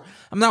power.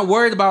 I'm not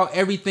worried about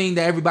everything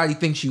that everybody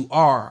thinks you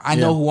are. I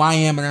know who I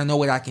am and I know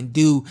what I can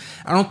do.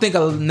 I don't think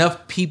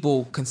enough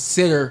people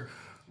consider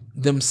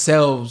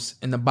themselves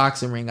in the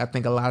boxing ring. I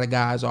think a lot of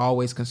guys are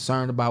always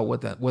concerned about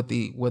what the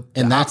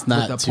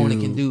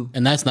opponent can do.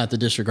 And that's not to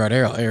disregard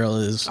Errol. Errol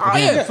is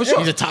for sure.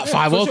 He's a top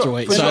 5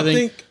 welterweight. Sure. So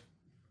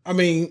I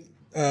think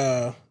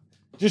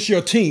just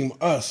your team,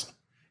 us.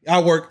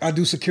 I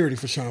do security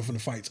for Sean for the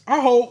fights.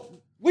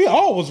 We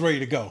all was ready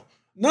to go.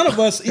 None of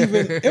us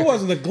even, it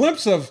wasn't a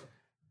glimpse of,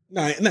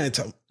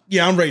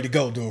 I'm ready to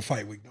go during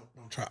fight week.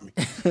 Don't try me.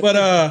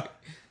 But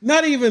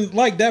not even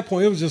like that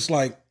point. It was just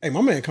like, hey,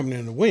 my man coming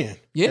in to win.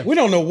 Yeah. We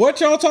don't know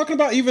what y'all talking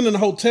about. Even in the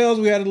hotels,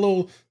 we had a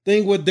little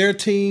thing with their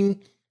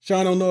team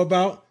Sean don't know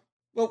about.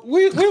 But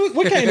we came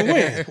to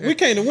win. We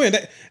came to win.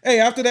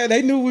 After that,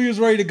 they knew we was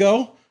ready to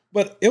go.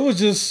 But it was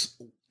just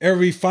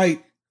every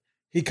fight,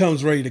 he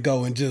comes ready to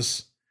go and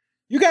just,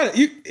 at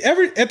the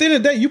end of the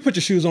day, you put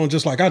your shoes on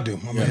just like I do,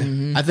 my man.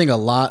 Mm-hmm. I think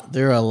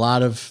there are a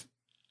lot of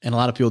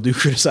people do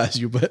criticize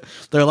you, but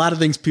there are a lot of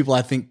things people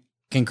I think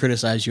can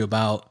criticize you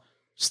about,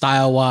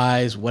 style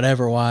wise,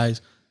 whatever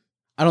wise.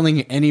 I don't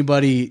think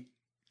anybody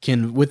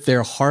can, with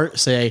their heart,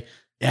 say,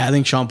 yeah, I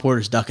think Sean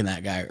Porter's ducking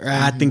that guy. Or,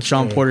 I think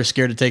Sean Porter's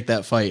scared to take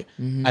that fight.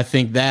 Mm-hmm. I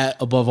think that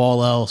above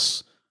all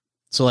else.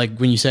 So like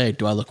when you say,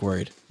 do I look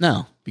worried?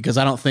 No, because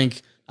I don't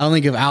think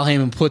if Al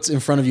Heyman puts in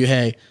front of you,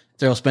 hey,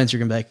 Errol Spence, you're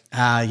gonna be like,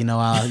 I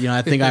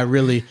think I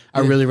really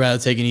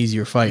rather take an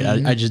easier fight.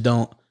 Mm-hmm. I just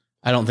don't.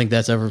 I don't think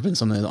that's ever been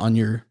something on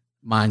your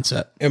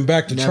mindset. And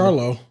back to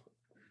Charlo.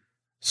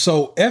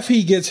 So if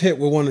he gets hit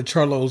with one of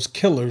Charlo's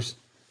killers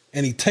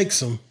and he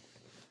takes him,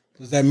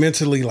 is that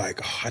mentally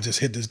like, I just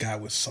hit this guy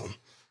with some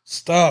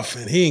stuff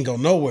and he ain't go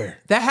nowhere?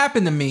 That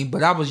happened to me,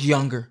 but I was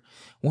younger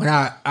when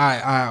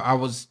I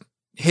was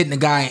hitting the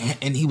guy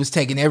and he was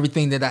taking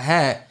everything that I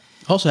had.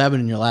 Also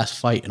happened in your last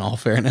fight, in all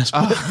fairness.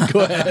 Go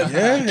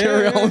ahead.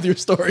 Carry on with your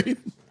story.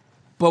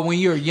 But when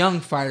you're a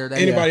young fighter, that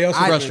Anybody else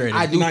is frustrating.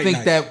 I do Night, think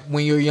night. that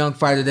when you're a young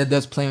fighter, that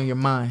does play on your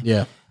mind.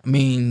 Yeah. I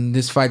mean,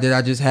 this fight that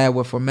I just had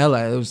with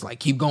Formella, it was like,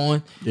 keep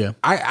going. Yeah.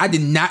 I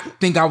did not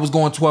think I was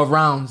going 12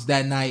 rounds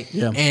that night.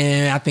 Yeah.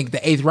 And I think the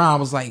 8th round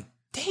was like,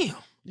 damn,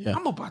 Yeah.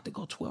 I'm about to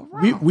go 12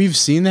 rounds. We've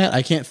seen that.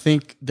 I can't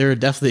think. There are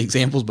definitely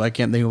examples, but I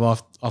can't think of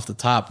off the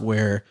top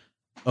where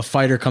a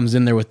fighter comes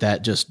in there with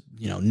that just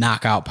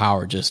knockout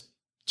power, just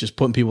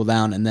putting people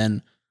down, and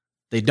then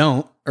they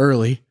don't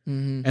early,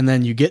 and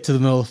then you get to the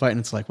middle of the fight, and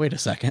it's like, wait a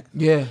second,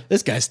 Yeah.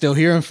 this guy's still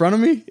here in front of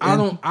me. I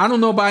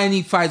don't know about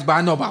any fights, but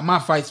I know about my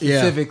fight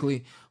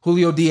specifically.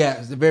 Julio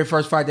Diaz, the very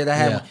first fight that I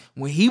had, Yeah.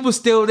 when he was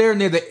still there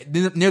near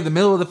the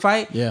middle of the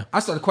fight, Yeah. I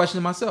started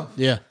questioning myself.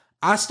 Yeah,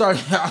 I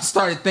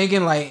started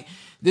thinking like,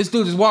 this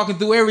dude is walking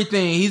through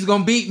everything. He's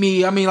gonna beat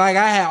me. I mean, like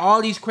I had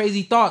all these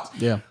crazy thoughts.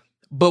 yeah,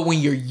 But when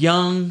you're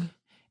young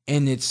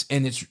and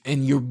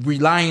you're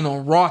relying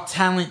on raw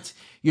talent,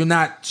 you're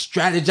not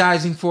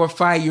strategizing for a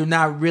fight. You're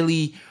not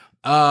really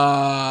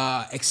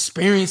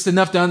experienced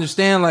enough to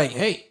understand, like,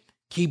 hey,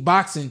 keep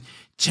boxing,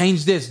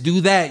 change this,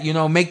 do that,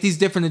 make these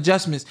different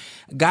adjustments.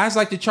 Guys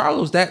like the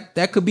Charlos,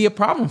 that could be a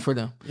problem for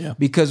them. Yeah.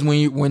 Because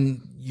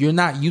when you're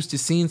not used to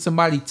seeing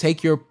somebody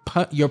take your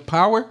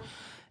power,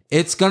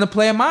 it's gonna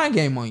play a mind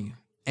game on you.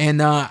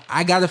 And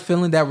I got a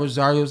feeling that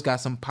Rosario's got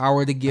some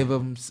power to give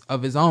him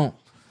of his own.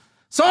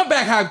 So I'm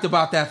back hyped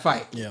about that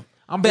fight. Yeah.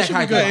 I'm back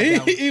hyped about that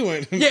one. He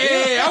went.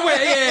 Yeah, I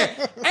went.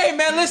 Yeah. Hey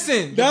man,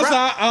 listen. That's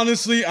how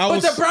honestly I But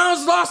was. the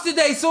Browns lost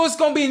today, so it's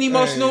gonna be an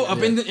emotional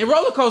a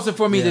roller coaster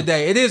for me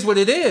today. It is what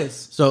it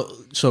is.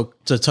 So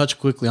to touch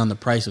quickly on the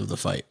price of the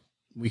fight,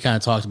 we kind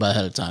of talked about it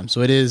ahead of time. So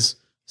it is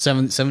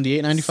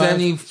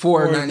 $78.95,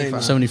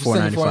 $74.95.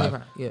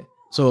 $74.95. Yeah.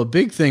 So a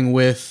big thing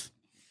with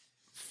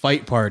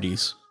fight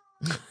parties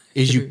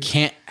is you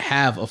can't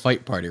have a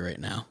fight party right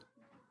now,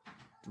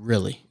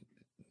 really.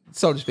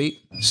 So to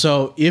speak.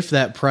 So if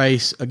that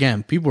price,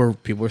 again, people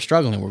are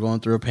struggling. We're going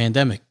through a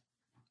pandemic.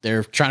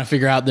 They're trying to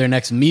figure out their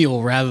next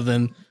meal rather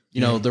than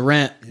the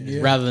rent,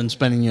 rather than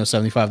spending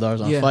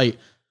 $75 on a fight.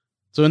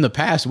 So in the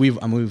past, we've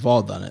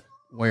all done it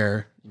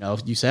where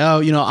if you say,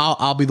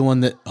 I'll be the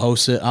one that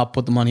hosts it. I'll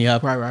put the money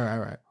up.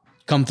 Right.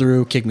 Come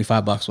through, kick me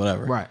 $5,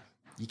 whatever. Right.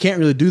 You can't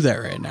really do that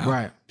right now,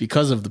 Right.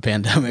 Because of the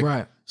pandemic.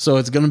 Right. So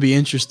it's going to be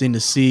interesting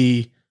to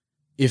see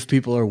if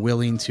people are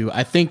willing to.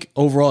 I think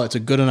overall it's a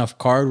good enough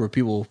card where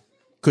people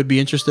could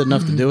be interested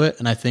enough to do it,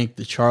 and I think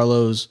the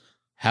Charlos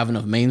have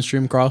enough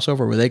mainstream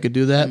crossover where they could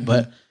do that.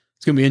 But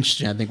it's going to be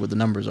interesting, I think, what the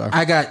numbers are.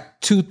 I got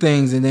two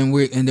things, and then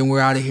we're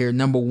out of here.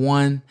 Number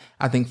one,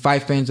 I think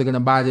fight fans are going to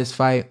buy this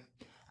fight.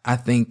 I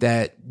think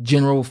that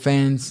general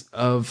fans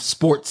of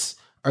sports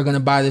are going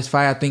to buy this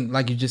fight. I think,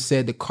 like you just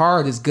said, the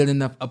card is good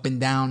enough up and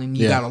down, and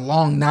you got a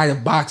long night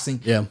of boxing.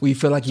 Yeah. Where you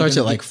feel like Starts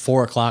at like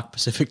 4 o'clock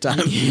Pacific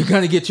time. you're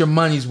going to get your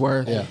money's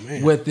worth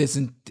with this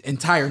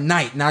entire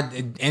night,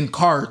 and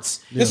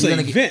cards. It's You're an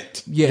gonna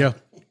event. Yeah.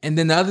 And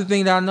then the other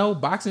thing that I know,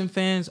 boxing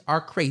fans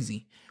are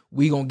crazy.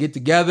 We going to get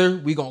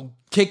together. We going to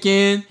kick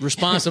in.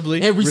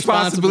 Responsibly. And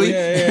responsibly.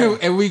 Yeah.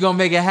 And we going to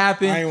make it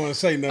happen. I ain't want to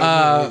say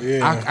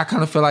nothing. I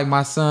kind of feel like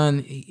my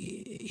son,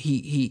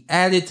 he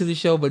added to the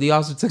show, but he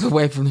also took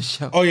away from the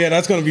show. Oh yeah,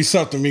 that's gonna be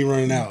something. Me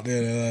running out.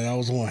 Yeah, that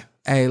was one.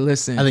 Hey,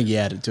 listen. I think you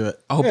added to it.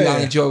 I hope y'all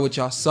enjoy what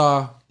y'all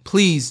saw.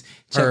 Please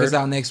check us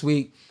out next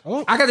week.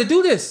 Oh. I got to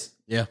do this.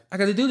 Yeah. I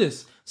got to do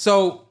this.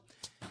 So,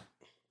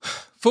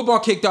 football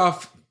kicked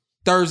off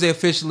Thursday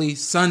officially.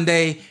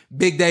 Sunday,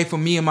 big day for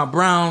me and my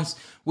Browns.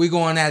 We're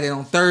going at it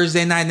on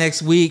Thursday night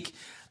next week.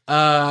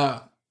 And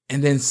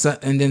then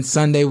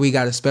Sunday, we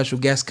got a special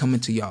guest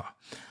coming to y'all.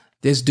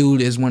 This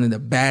dude is one of the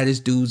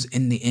baddest dudes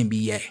in the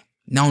NBA.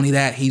 Not only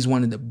that, he's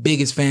one of the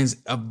biggest fans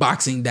of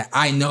boxing that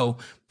I know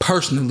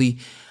personally.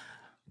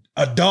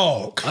 A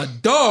dog. A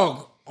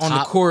dog on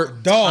the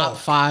court. Top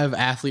 5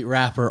 athlete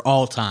rapper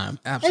all time.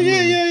 Oh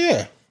Absolutely.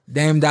 yeah.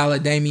 Dame Dollar,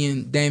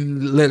 Dame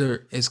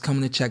Litter is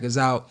coming to check us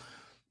out.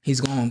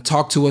 He's going to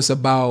talk to us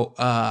about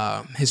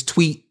his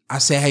tweet. I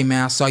said, hey,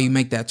 man, I saw you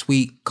make that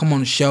tweet. Come on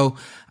the show.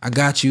 I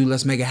got you.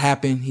 Let's make it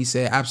happen. He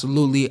said,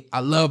 absolutely. I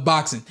love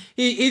boxing.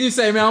 He didn't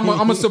say, man, I'm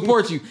going to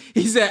support you.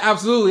 He said,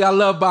 absolutely. I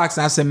love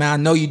boxing. I said, man,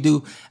 I know you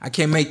do. I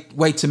can't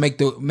wait to make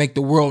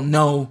the world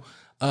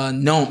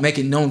make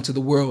it known to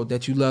the world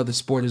that you love the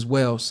sport as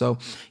well. So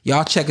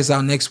y'all check us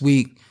out next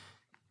week.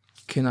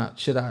 Should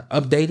I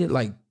update it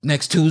like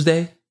next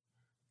Tuesday?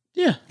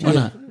 Yeah. Why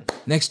not?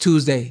 Next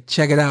Tuesday.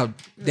 Check it out.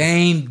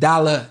 Dame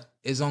Dollar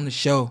is on the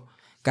show.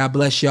 God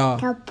bless y'all.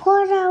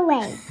 Teleport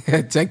away.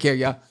 Take care,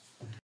 y'all.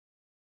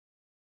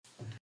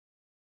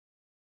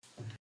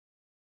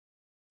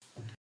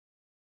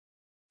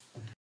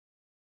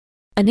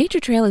 A nature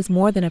trail is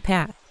more than a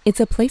path.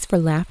 It's a place for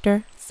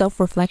laughter,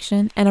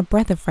 self-reflection, and a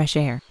breath of fresh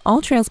air.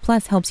 All Trails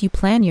Plus helps you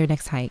plan your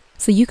next hike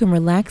so you can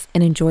relax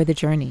and enjoy the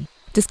journey.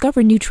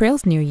 Discover new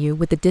trails near you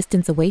with the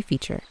Distance Away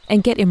feature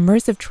and get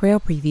immersive trail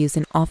previews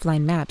and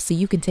offline maps so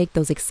you can take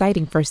those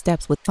exciting first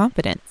steps with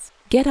confidence.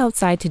 Get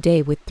outside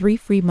today with 3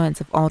 free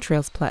months of All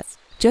Trails Plus.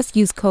 Just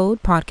use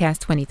code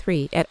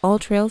podcast23 at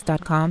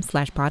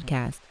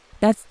alltrails.com/podcast.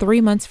 That's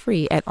 3 months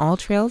free at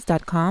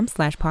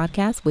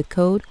alltrails.com/podcast with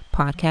code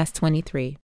podcast23.